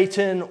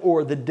Satan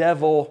or the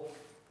devil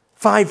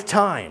 5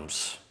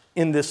 times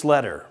in this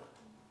letter.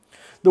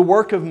 The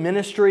work of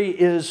ministry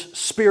is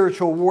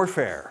spiritual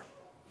warfare.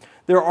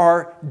 There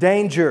are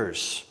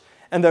dangers,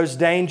 and those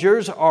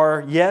dangers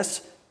are,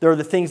 yes, there are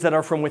the things that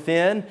are from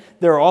within.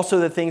 There are also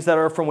the things that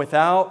are from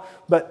without,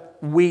 but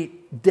we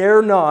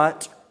dare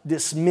not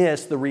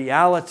dismiss the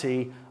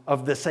reality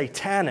of the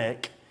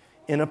satanic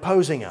in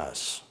opposing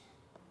us.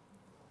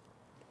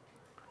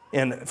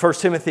 In 1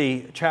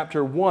 Timothy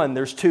chapter 1,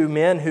 there's 2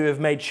 men who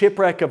have made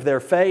shipwreck of their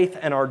faith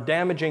and are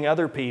damaging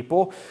other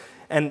people.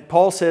 And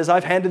Paul says,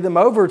 I've handed them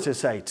over to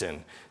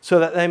Satan so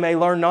that they may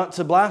learn not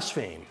to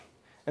blaspheme.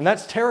 And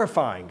that's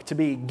terrifying, to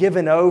be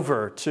given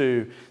over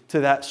to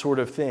that sort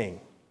of thing.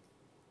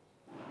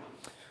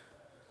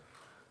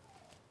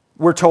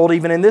 We're told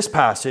even in this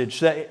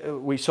passage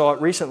that we saw it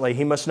recently,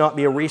 he must not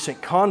be a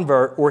recent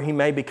convert or he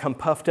may become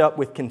puffed up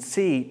with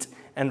conceit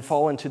and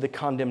fall into the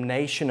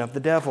condemnation of the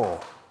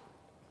devil.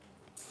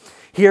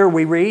 Here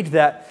we read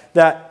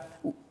that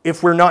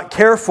if we're not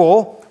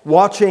careful,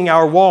 watching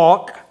our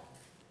walk,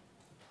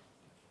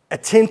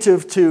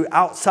 attentive to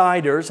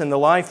outsiders and the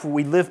life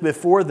we live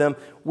before them,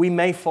 we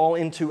may fall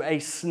into a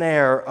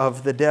snare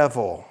of the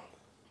devil.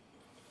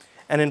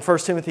 And in 1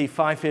 Timothy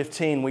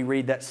 5:15, we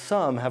read that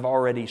some have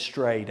already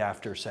strayed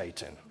after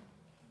Satan.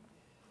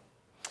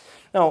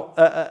 Now,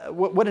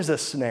 what is a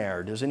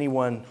snare? Does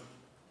anyone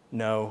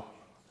know?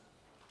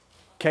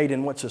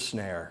 Caden, what's a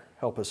snare?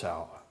 Help us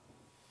out.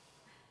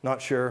 Not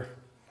sure?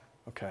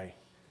 Okay.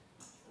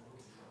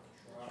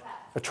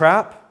 A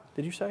trap,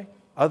 did you say?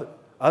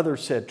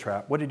 Others said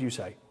trap. What did you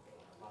say?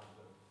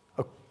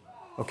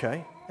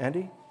 Okay.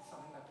 Andy?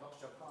 Something that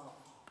blocks your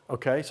path.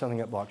 Okay, something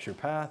that blocks your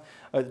path.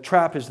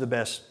 Trap is the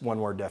best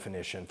one-word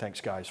definition. Thanks,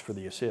 guys, for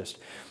the assist.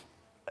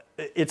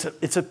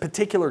 it's a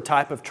particular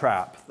type of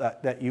trap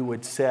that you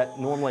would set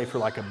normally for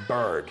like a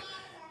bird.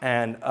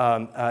 And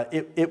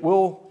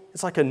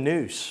it's like a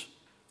noose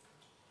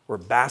or a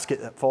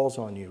basket that falls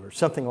on you or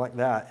something like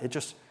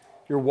that.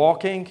 You're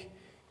walking,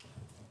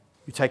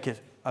 you take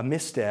a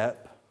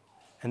misstep,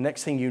 and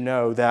next thing you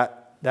know,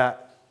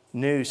 that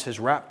noose has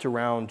wrapped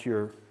around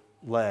your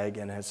leg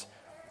and has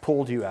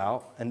pulled you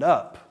out and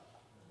up.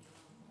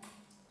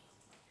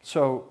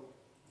 So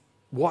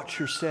watch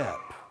your step.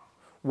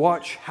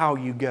 Watch how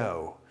you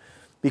go.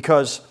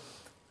 Because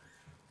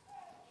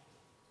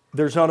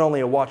there's not only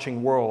a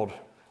watching world,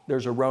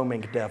 there's a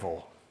roaming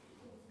devil.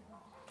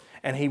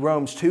 And he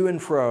roams to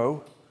and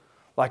fro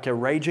like a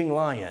raging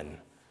lion,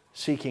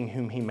 seeking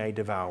whom he may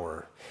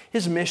devour.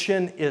 His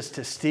mission is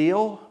to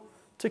steal,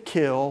 to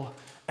kill,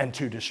 and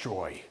to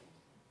destroy.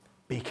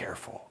 Be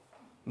careful.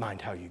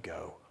 Mind how you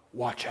go.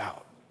 Watch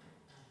out.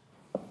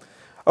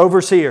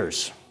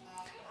 Overseers.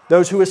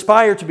 Those who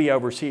aspire to be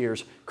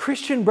overseers.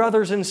 Christian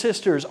brothers and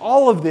sisters,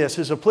 all of this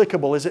is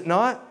applicable, is it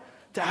not?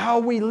 To how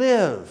we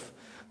live.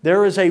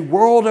 There is a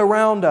world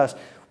around us.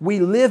 We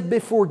live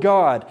before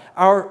God.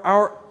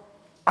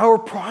 Our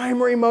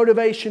primary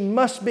motivation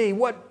must be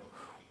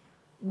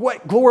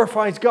what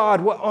glorifies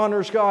God, what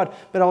honors God.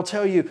 But I'll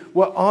tell you,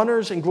 what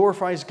honors and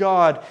glorifies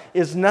God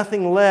is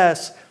nothing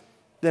less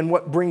than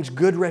what brings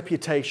good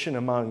reputation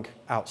among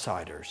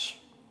outsiders.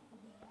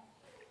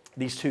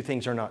 These two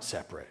things are not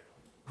separate.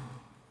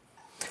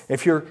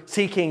 If you're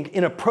seeking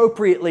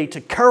inappropriately to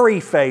curry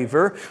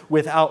favor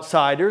with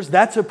outsiders,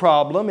 that's a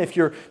problem. If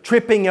you're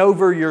tripping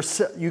over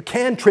yourself, you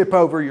can trip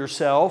over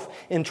yourself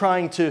in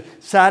trying to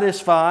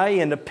satisfy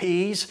and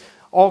appease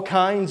all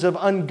kinds of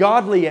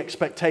ungodly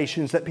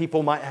expectations that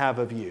people might have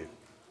of you.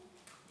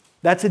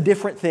 That's a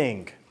different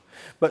thing.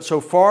 But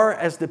so far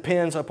as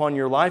depends upon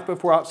your life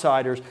before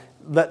outsiders,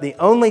 let the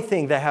only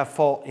thing that have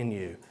fault in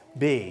you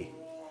be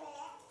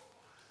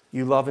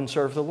you love and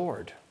serve the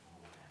Lord.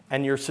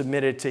 And you're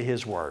submitted to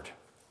His Word.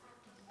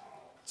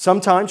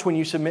 Sometimes when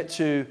you submit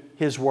to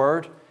His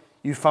Word,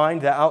 you find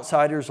that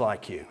outsiders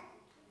like you.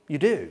 You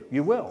do.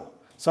 You will.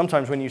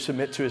 Sometimes when you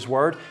submit to His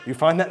Word, you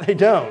find that they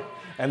don't.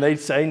 And they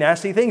say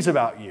nasty things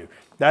about you.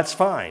 That's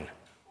fine.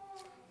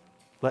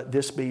 Let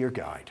this be your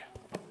guide.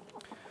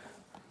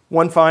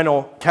 One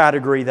final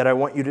category that I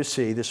want you to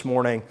see this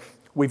morning.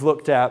 We've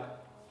looked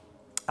at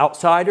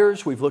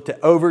outsiders. We've looked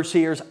at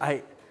overseers.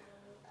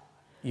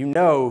 You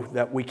know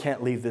that we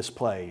can't leave this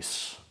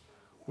place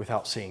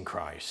without seeing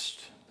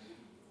Christ.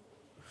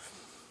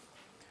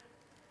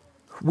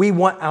 We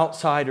want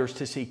outsiders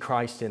to see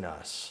Christ in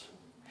us.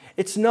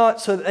 It's not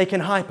so that they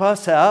can hype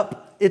us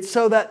up. It's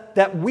so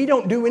that we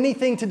don't do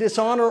anything to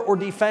dishonor or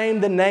defame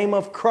the name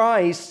of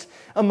Christ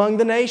among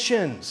the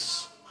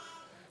nations.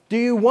 Do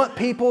you want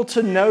people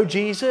to know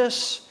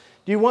Jesus?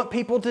 Do you want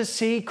people to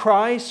see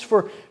Christ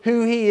for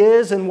who He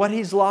is and what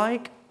He's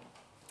like?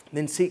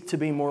 Then seek to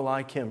be more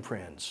like Him,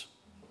 friends.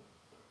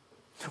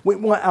 We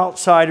want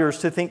outsiders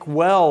to think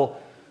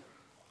well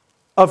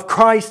of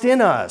Christ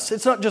in us.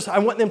 It's not just I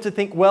want them to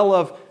think well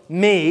of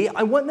me.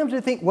 I want them to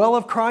think well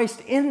of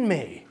Christ in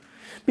me.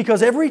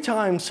 Because every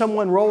time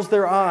someone rolls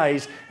their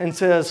eyes and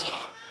says,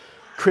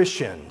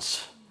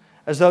 Christians,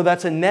 as though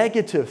that's a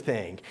negative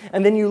thing,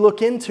 and then you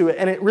look into it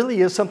and it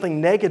really is something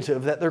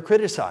negative that they're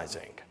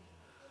criticizing,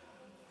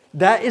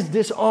 that is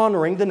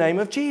dishonoring the name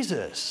of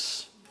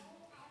Jesus.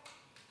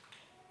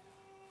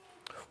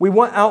 We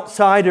want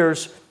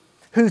outsiders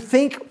who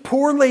think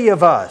poorly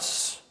of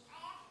us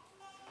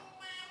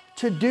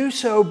to do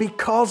so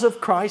because of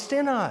Christ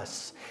in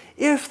us.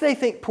 If they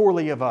think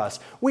poorly of us,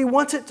 we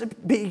want it to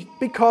be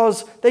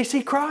because they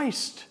see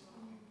Christ.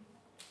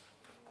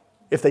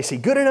 If they see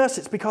good in us,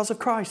 it's because of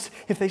Christ.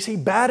 If they see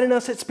bad in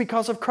us, it's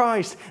because of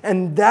Christ.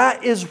 And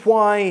that is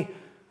why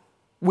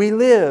we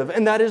live.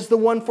 And that is the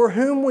one for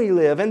whom we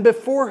live and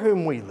before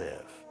whom we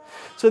live.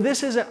 So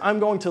this isn't, I'm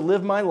going to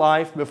live my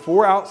life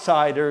before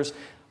outsiders,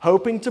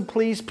 hoping to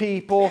please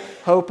people,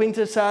 hoping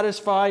to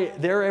satisfy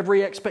their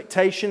every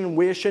expectation,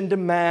 wish, and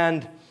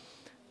demand,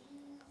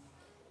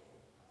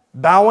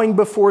 bowing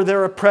before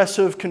their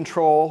oppressive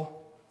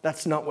control.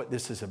 That's not what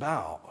this is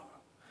about.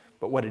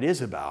 But what it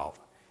is about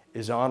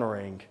is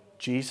honoring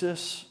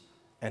Jesus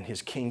and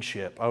His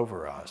kingship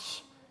over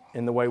us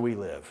in the way we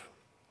live.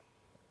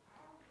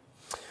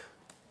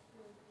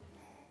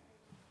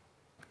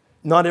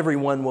 Not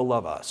everyone will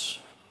love us.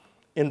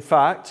 In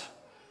fact,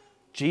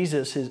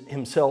 Jesus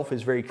Himself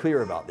is very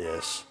clear about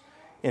this.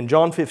 In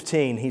John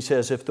 15, He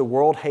says, if the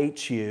world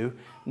hates you,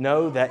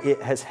 know that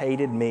it has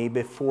hated me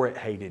before it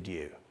hated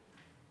you.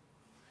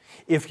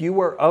 If you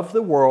were of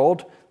the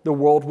world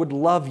would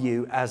love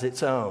you as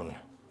its own.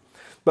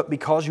 But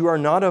because you are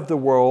not of the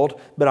world,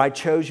 but I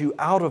chose you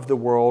out of the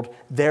world,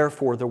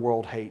 therefore the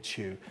world hates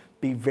you.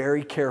 Be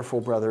very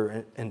careful,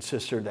 brother and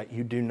sister, that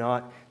you do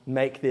not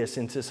make this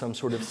into some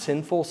sort of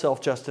sinful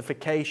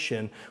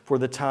self-justification for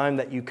the time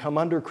that you come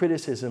under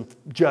criticism,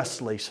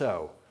 justly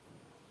so.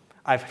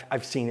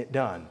 I've seen it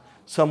done.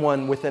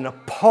 Someone with an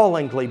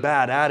appallingly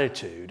bad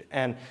attitude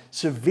and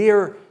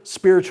severe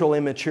spiritual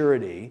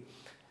immaturity,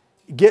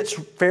 gets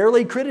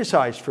fairly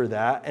criticized for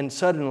that, and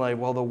suddenly,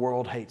 well, the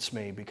world hates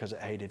me because it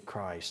hated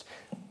Christ.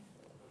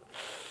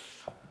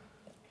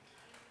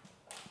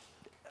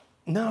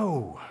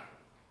 No.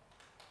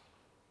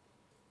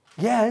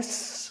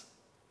 Yes,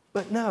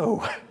 but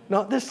no,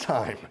 not this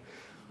time.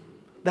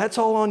 That's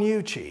all on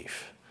you,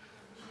 Chief.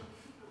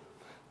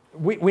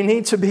 We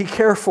need to be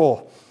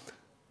careful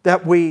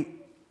that we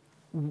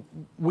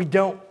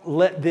don't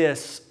let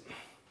this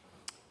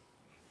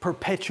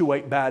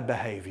perpetuate bad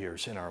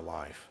behaviors in our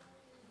life.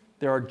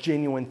 There are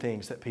genuine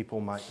things that people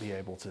might be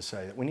able to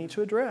say that we need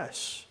to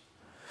address.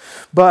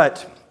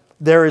 But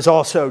there is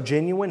also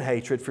genuine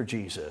hatred for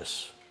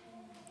Jesus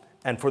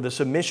and for the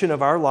submission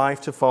of our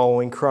life to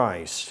following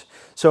Christ.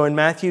 So in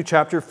Matthew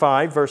chapter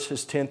 5,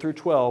 verses 10 through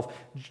 12,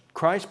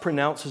 Christ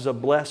pronounces a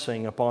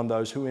blessing upon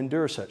those who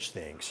endure such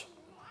things.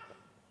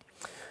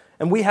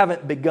 And we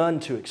haven't begun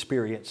to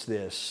experience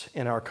this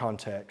in our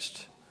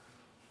context.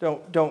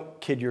 Don't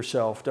kid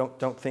yourself.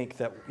 Don't think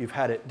that you've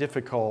had it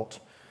difficult.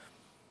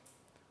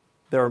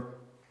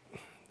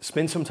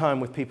 Spend some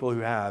time with people who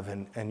have,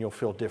 and you'll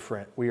feel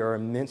different. We are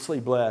immensely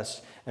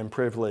blessed and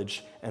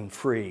privileged and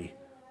free.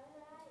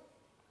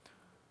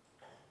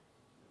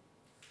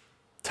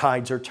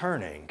 Tides are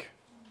turning.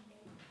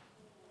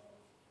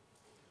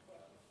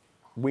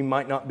 We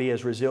might not be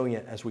as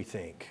resilient as we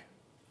think.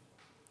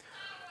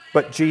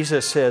 But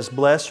Jesus says,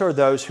 "Blessed are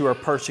those who are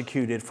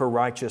persecuted for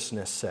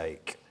righteousness'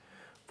 sake,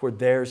 for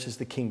theirs is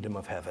the kingdom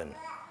of heaven.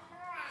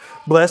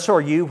 Blessed are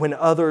you when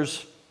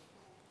others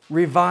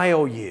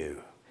revile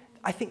you."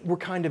 I think we're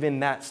kind of in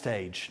that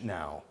stage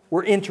now.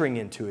 We're entering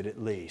into it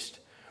at least.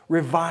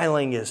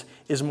 Reviling is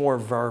more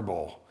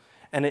verbal,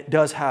 and it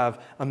does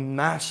have a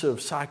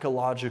massive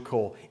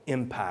psychological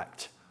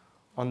impact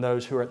on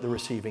those who are at the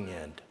receiving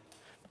end.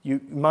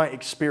 You might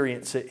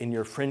experience it in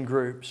your friend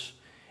groups,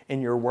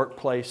 in your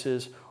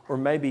workplaces, or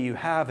maybe you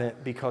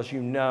haven't because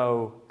you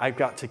know I've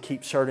got to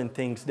keep certain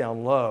things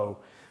down low.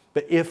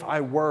 But if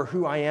I were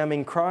who I am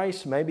in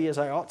Christ, maybe as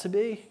I ought to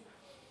be,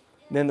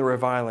 then the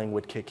reviling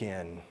would kick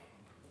in.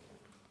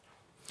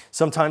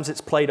 Sometimes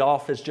it's played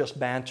off as just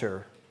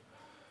banter,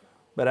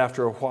 but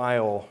after a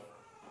while,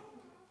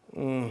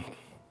 it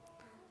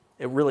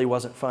really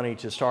wasn't funny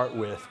to start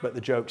with, but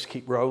the jokes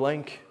keep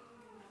rolling,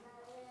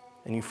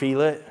 and you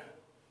feel it,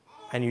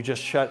 and you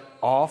just shut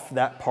off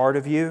that part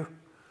of you.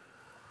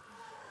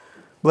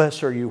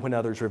 Blessed are you when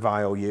others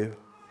revile you.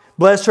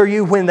 Blessed are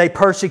you when they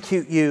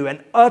persecute you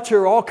and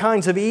utter all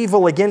kinds of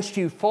evil against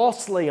you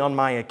falsely on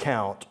my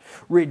account.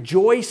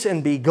 Rejoice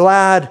and be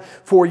glad,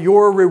 for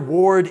your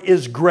reward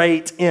is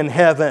great in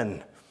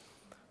heaven.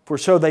 For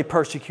so they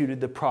persecuted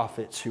the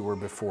prophets who were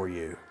before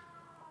you.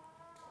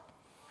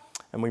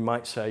 And we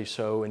might say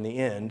so in the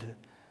end,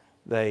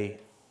 they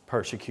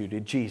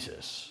persecuted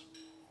Jesus.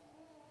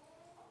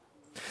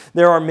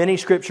 There are many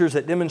scriptures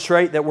that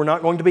demonstrate that we're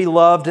not going to be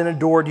loved and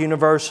adored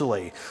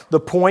universally. The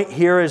point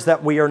here is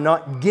that we are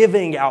not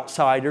giving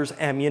outsiders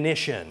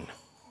ammunition.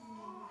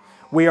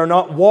 We are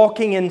not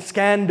walking in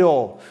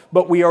scandal,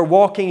 but we are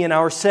walking in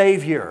our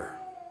Savior.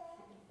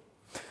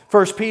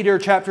 1 Peter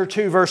chapter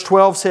 2, verse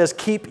 12 says,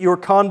 "Keep your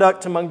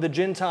conduct among the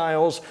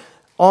Gentiles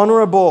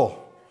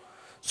honorable,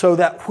 so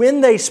that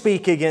when they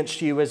speak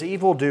against you as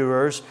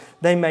evildoers,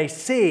 they may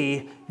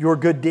see your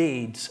good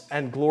deeds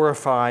and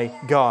glorify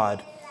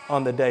God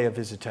on the day of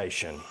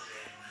visitation."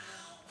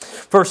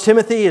 1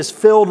 Timothy is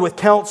filled with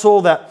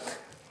counsel that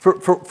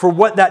for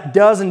what that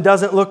does and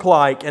doesn't look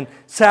like. And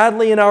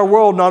sadly in our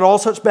world, not all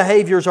such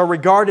behaviors are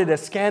regarded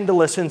as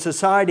scandalous in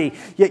society.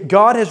 Yet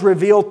God has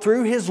revealed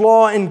through His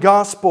law and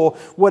gospel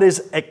what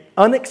is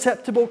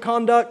unacceptable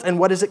conduct and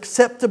what is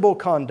acceptable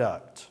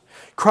conduct.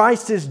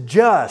 Christ is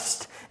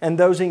just, and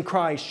those in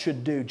Christ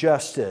should do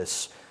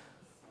justice.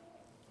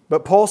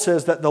 But Paul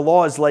says that the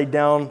law is laid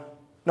down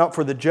not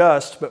for the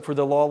just, but for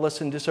the lawless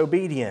and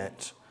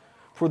disobedient,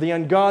 for the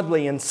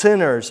ungodly and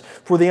sinners,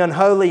 for the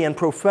unholy and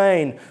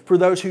profane, for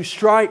those who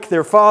strike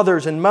their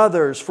fathers and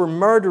mothers, for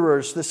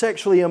murderers, the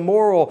sexually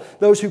immoral,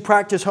 those who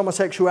practice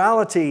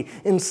homosexuality,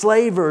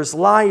 enslavers,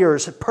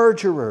 liars,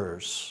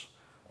 perjurers.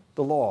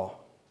 The law.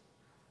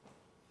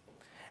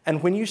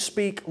 And when you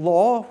speak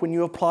law, when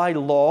you apply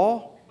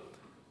law,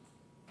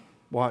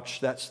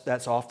 watch,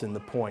 that's often the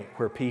point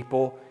where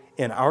people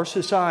in our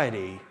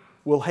society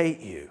will hate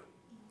you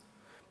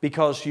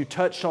because you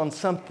touched on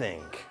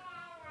something.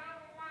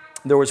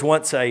 There was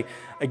once a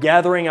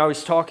gathering I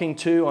was talking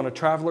to on a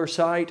traveler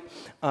site,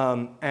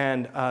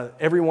 and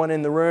everyone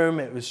in the room,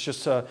 it was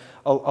just a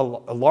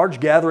large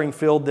gathering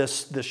filled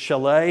this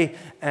chalet,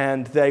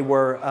 and they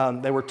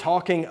were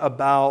talking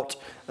about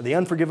the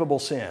unforgivable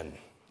sin.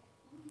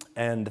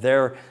 And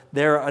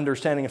their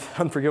understanding of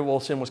unforgivable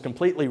sin was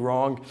completely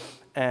wrong,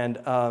 and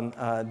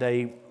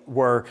they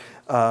were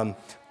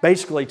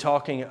basically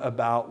talking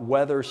about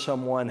whether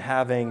someone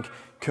having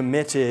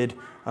committed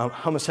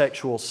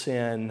homosexual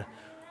sin,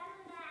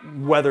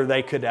 whether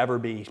they could ever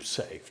be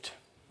saved.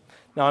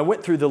 Now, I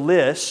went through the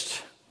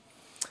list,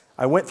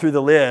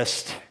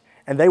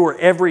 and they were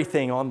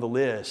everything on the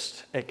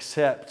list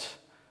except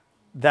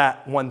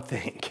that one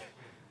thing.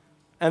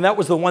 And that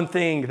was the one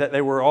thing that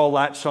they were all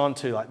latched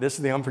onto. Like, this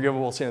is the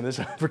unforgivable sin. This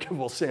is the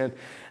unforgivable sin.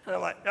 And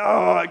I'm like,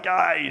 oh,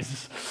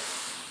 guys.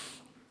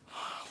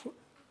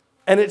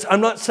 And I'm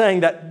not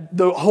saying that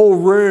the whole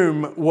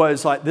room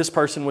was like, this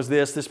person was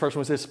this person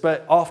was this.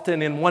 But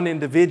often in one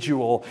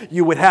individual,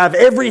 you would have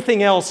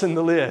everything else in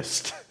the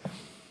list.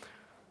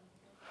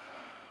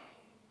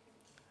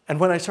 And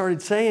when I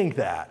started saying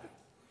that,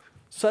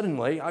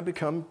 suddenly I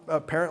become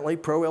apparently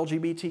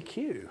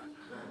pro-LGBTQ.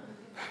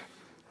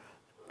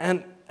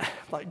 And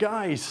like,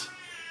 guys,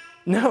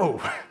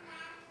 no.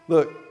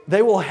 Look,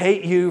 they will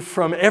hate you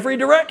from every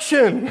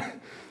direction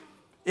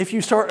if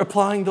you start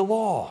applying the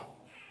law.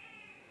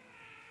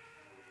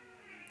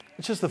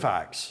 It's just the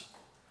facts.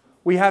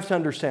 We have to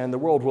understand the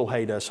world will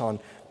hate us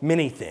on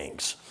many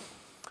things.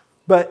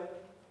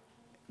 But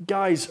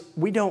guys,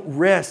 we don't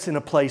rest in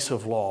a place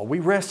of law. We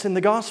rest in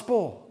the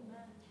gospel.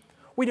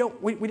 We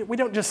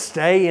don't just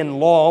stay in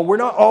law. We're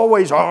not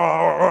always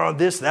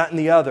this, that, and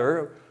the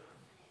other.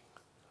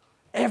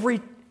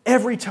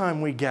 Every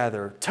time we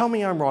gather, tell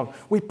me I'm wrong,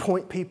 we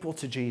point people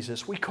to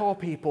Jesus. We call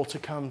people to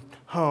come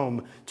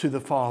home to the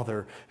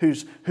Father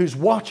who's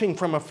watching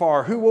from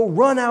afar, who will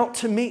run out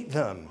to meet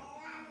them.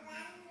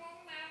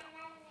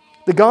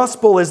 The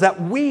gospel is that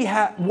we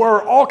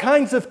were all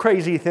kinds of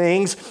crazy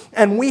things,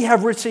 and we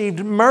have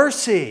received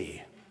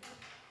mercy.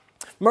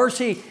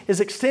 Mercy is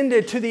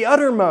extended to the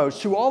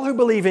uttermost, to all who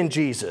believe in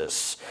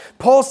Jesus.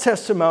 Paul's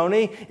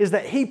testimony is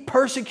that he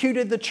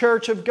persecuted the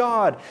church of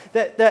God,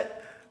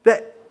 that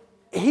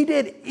he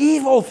did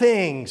evil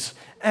things,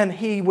 and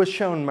he was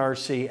shown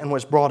mercy and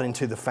was brought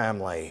into the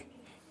family.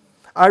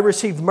 I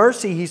received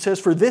mercy, he says,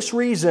 for this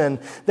reason,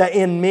 that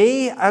in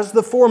me, as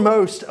the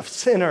foremost of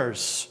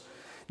sinners,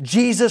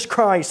 Jesus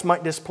Christ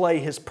might display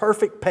His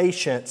perfect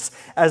patience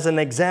as an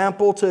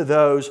example to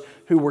those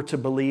who were to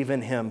believe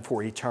in Him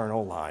for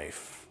eternal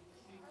life.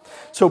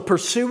 So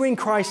pursuing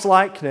Christ's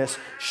likeness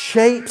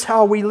shapes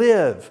how we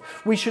live.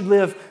 We should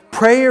live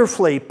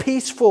prayerfully,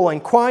 peaceful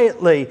and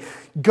quietly,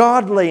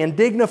 godly and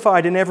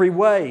dignified in every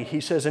way,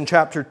 he says in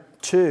chapter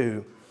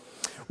 2.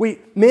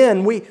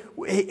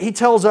 He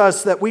tells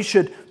us that we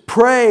should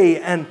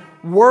pray and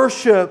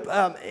worship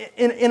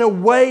in a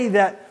way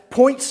that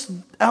points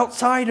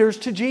outsiders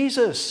to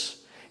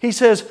Jesus. He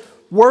says,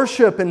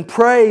 worship and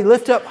pray,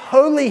 lift up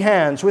holy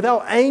hands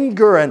without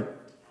anger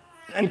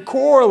and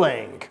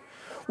quarreling.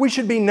 We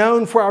should be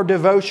known for our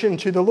devotion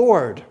to the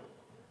Lord,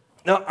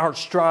 not our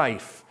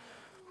strife.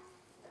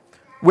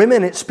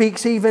 Women, it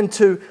speaks even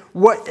to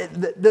what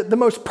the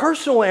most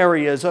personal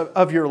areas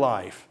of your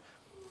life.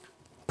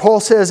 Paul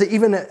says it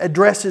even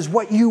addresses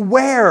what you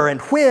wear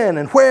and when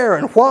and where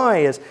and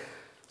why.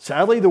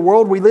 Sadly, the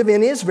world we live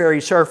in is very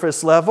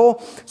surface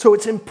level, so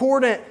it's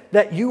important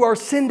that you are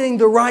sending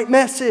the right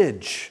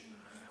message.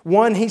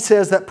 One, he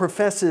says, that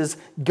professes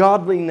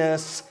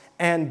godliness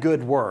and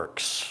good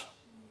works.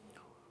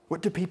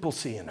 What do people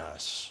see in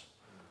us?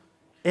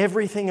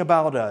 Everything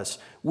about us,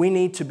 we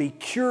need to be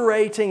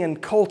curating and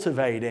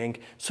cultivating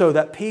so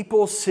that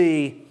people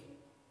see,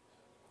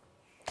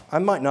 I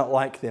might not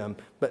like them,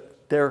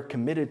 but they're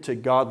committed to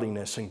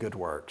godliness and good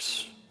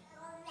works.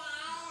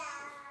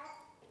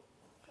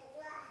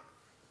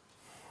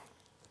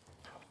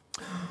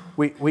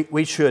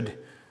 We should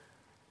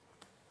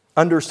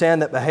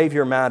understand that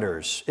behavior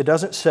matters. It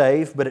doesn't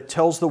save, but it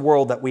tells the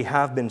world that we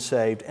have been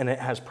saved, and it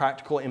has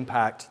practical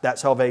impact, that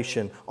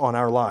salvation, on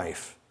our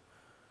life.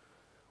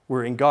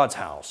 We're in God's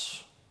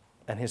house,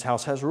 and His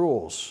house has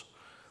rules.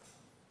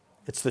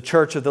 It's the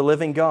church of the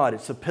living God.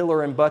 It's the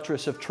pillar and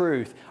buttress of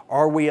truth.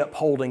 Are we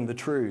upholding the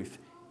truth,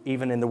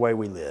 even in the way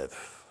we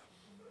live?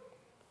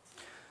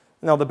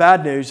 Now, the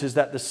bad news is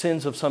that the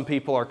sins of some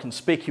people are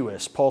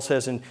conspicuous. Paul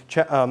says in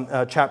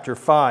chapter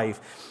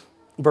 5,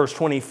 verse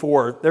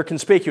 24, they're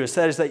conspicuous.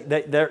 That is,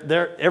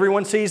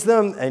 everyone sees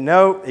them. They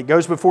know it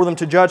goes before them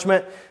to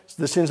judgment.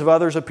 The sins of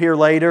others appear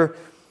later.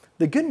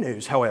 The good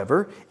news,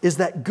 however, is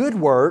that good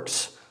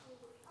works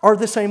are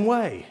the same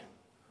way.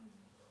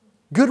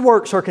 Good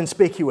works are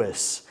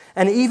conspicuous,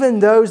 and even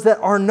those that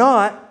are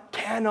not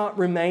cannot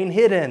remain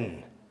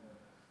hidden.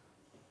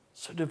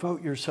 So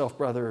devote yourself,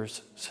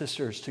 brothers,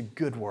 sisters, to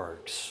good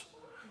works.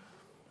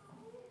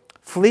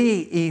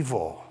 Flee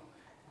evil.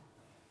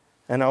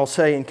 And I'll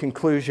say in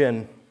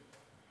conclusion,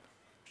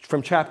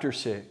 from chapter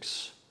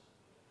 6,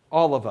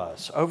 all of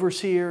us,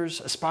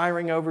 overseers,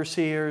 aspiring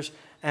overseers,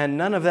 and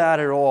none of that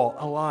at all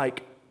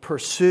alike,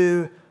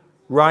 pursue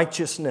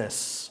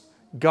righteousness,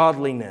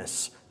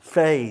 godliness,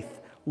 faith,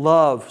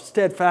 love,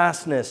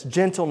 steadfastness,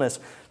 gentleness.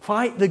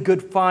 Fight the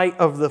good fight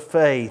of the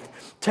faith.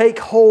 Take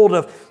hold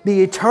of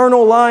the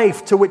eternal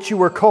life to which you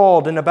were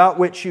called and about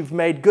which you've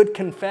made good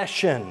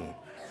confession.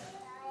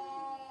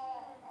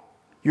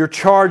 You're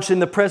charged in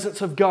the presence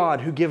of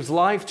God, who gives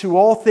life to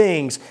all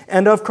things,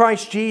 and of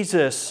Christ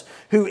Jesus,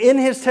 who in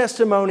His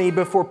testimony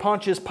before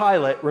Pontius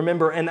Pilate,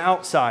 remember, an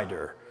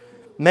outsider,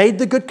 made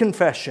the good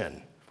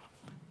confession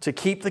to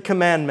keep the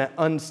commandment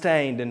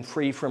unstained and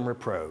free from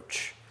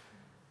reproach.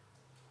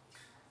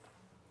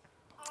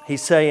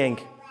 He's saying,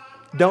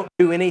 don't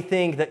do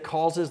anything that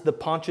causes the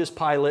Pontius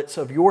Pilates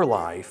of your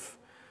life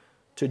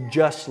to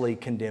justly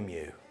condemn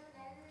you.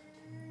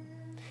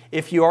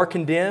 If you are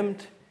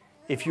condemned,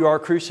 if you are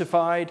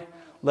crucified,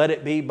 let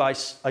it be by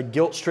a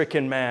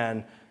guilt-stricken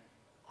man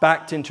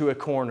backed into a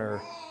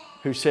corner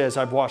who says,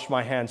 I've washed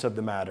my hands of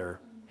the matter.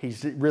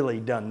 He's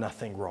really done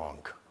nothing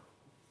wrong.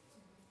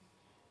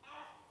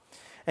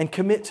 And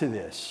commit to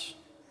this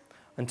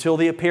until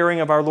the appearing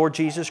of our Lord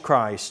Jesus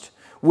Christ,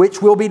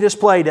 which will be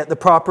displayed at the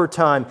proper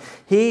time.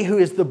 He who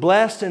is the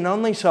blessed and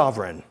only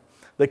sovereign,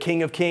 the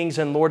King of kings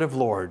and Lord of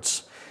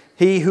lords,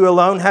 He who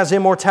alone has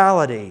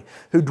immortality,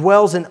 who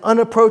dwells in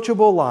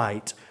unapproachable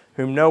light,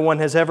 whom no one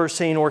has ever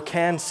seen or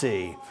can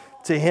see,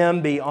 to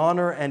Him be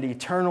honor and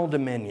eternal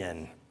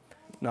dominion,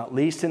 not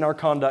least in our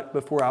conduct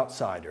before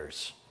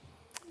outsiders.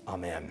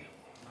 Amen.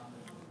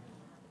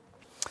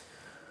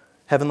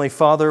 Heavenly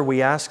Father,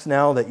 we ask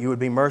now that you would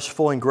be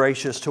merciful and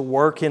gracious to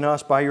work in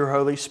us by your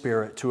Holy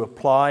Spirit to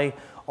apply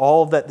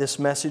all that this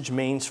message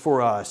means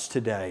for us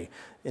today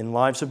in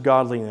lives of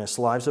godliness,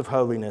 lives of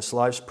holiness,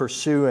 lives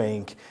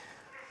pursuing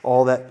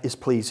all that is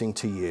pleasing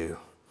to you.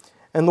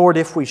 And Lord,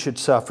 if we should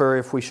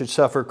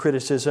suffer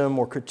criticism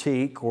or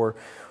critique or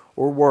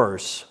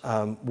worse,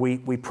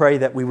 we pray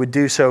that we would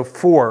do so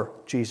for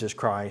Jesus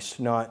Christ,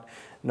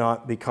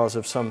 not because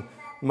of some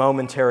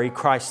momentary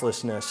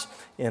Christlessness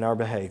in our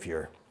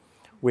behavior.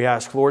 We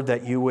ask, Lord,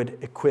 that you would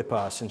equip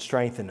us and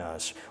strengthen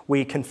us.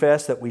 We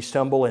confess that we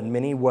stumble in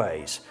many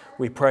ways.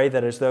 We pray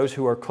that as those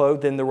who are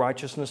clothed in the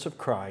righteousness of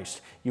Christ,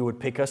 you would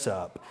pick us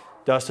up,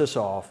 dust us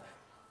off,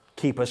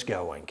 keep us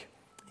going.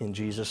 In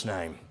Jesus'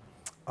 name,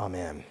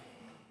 amen.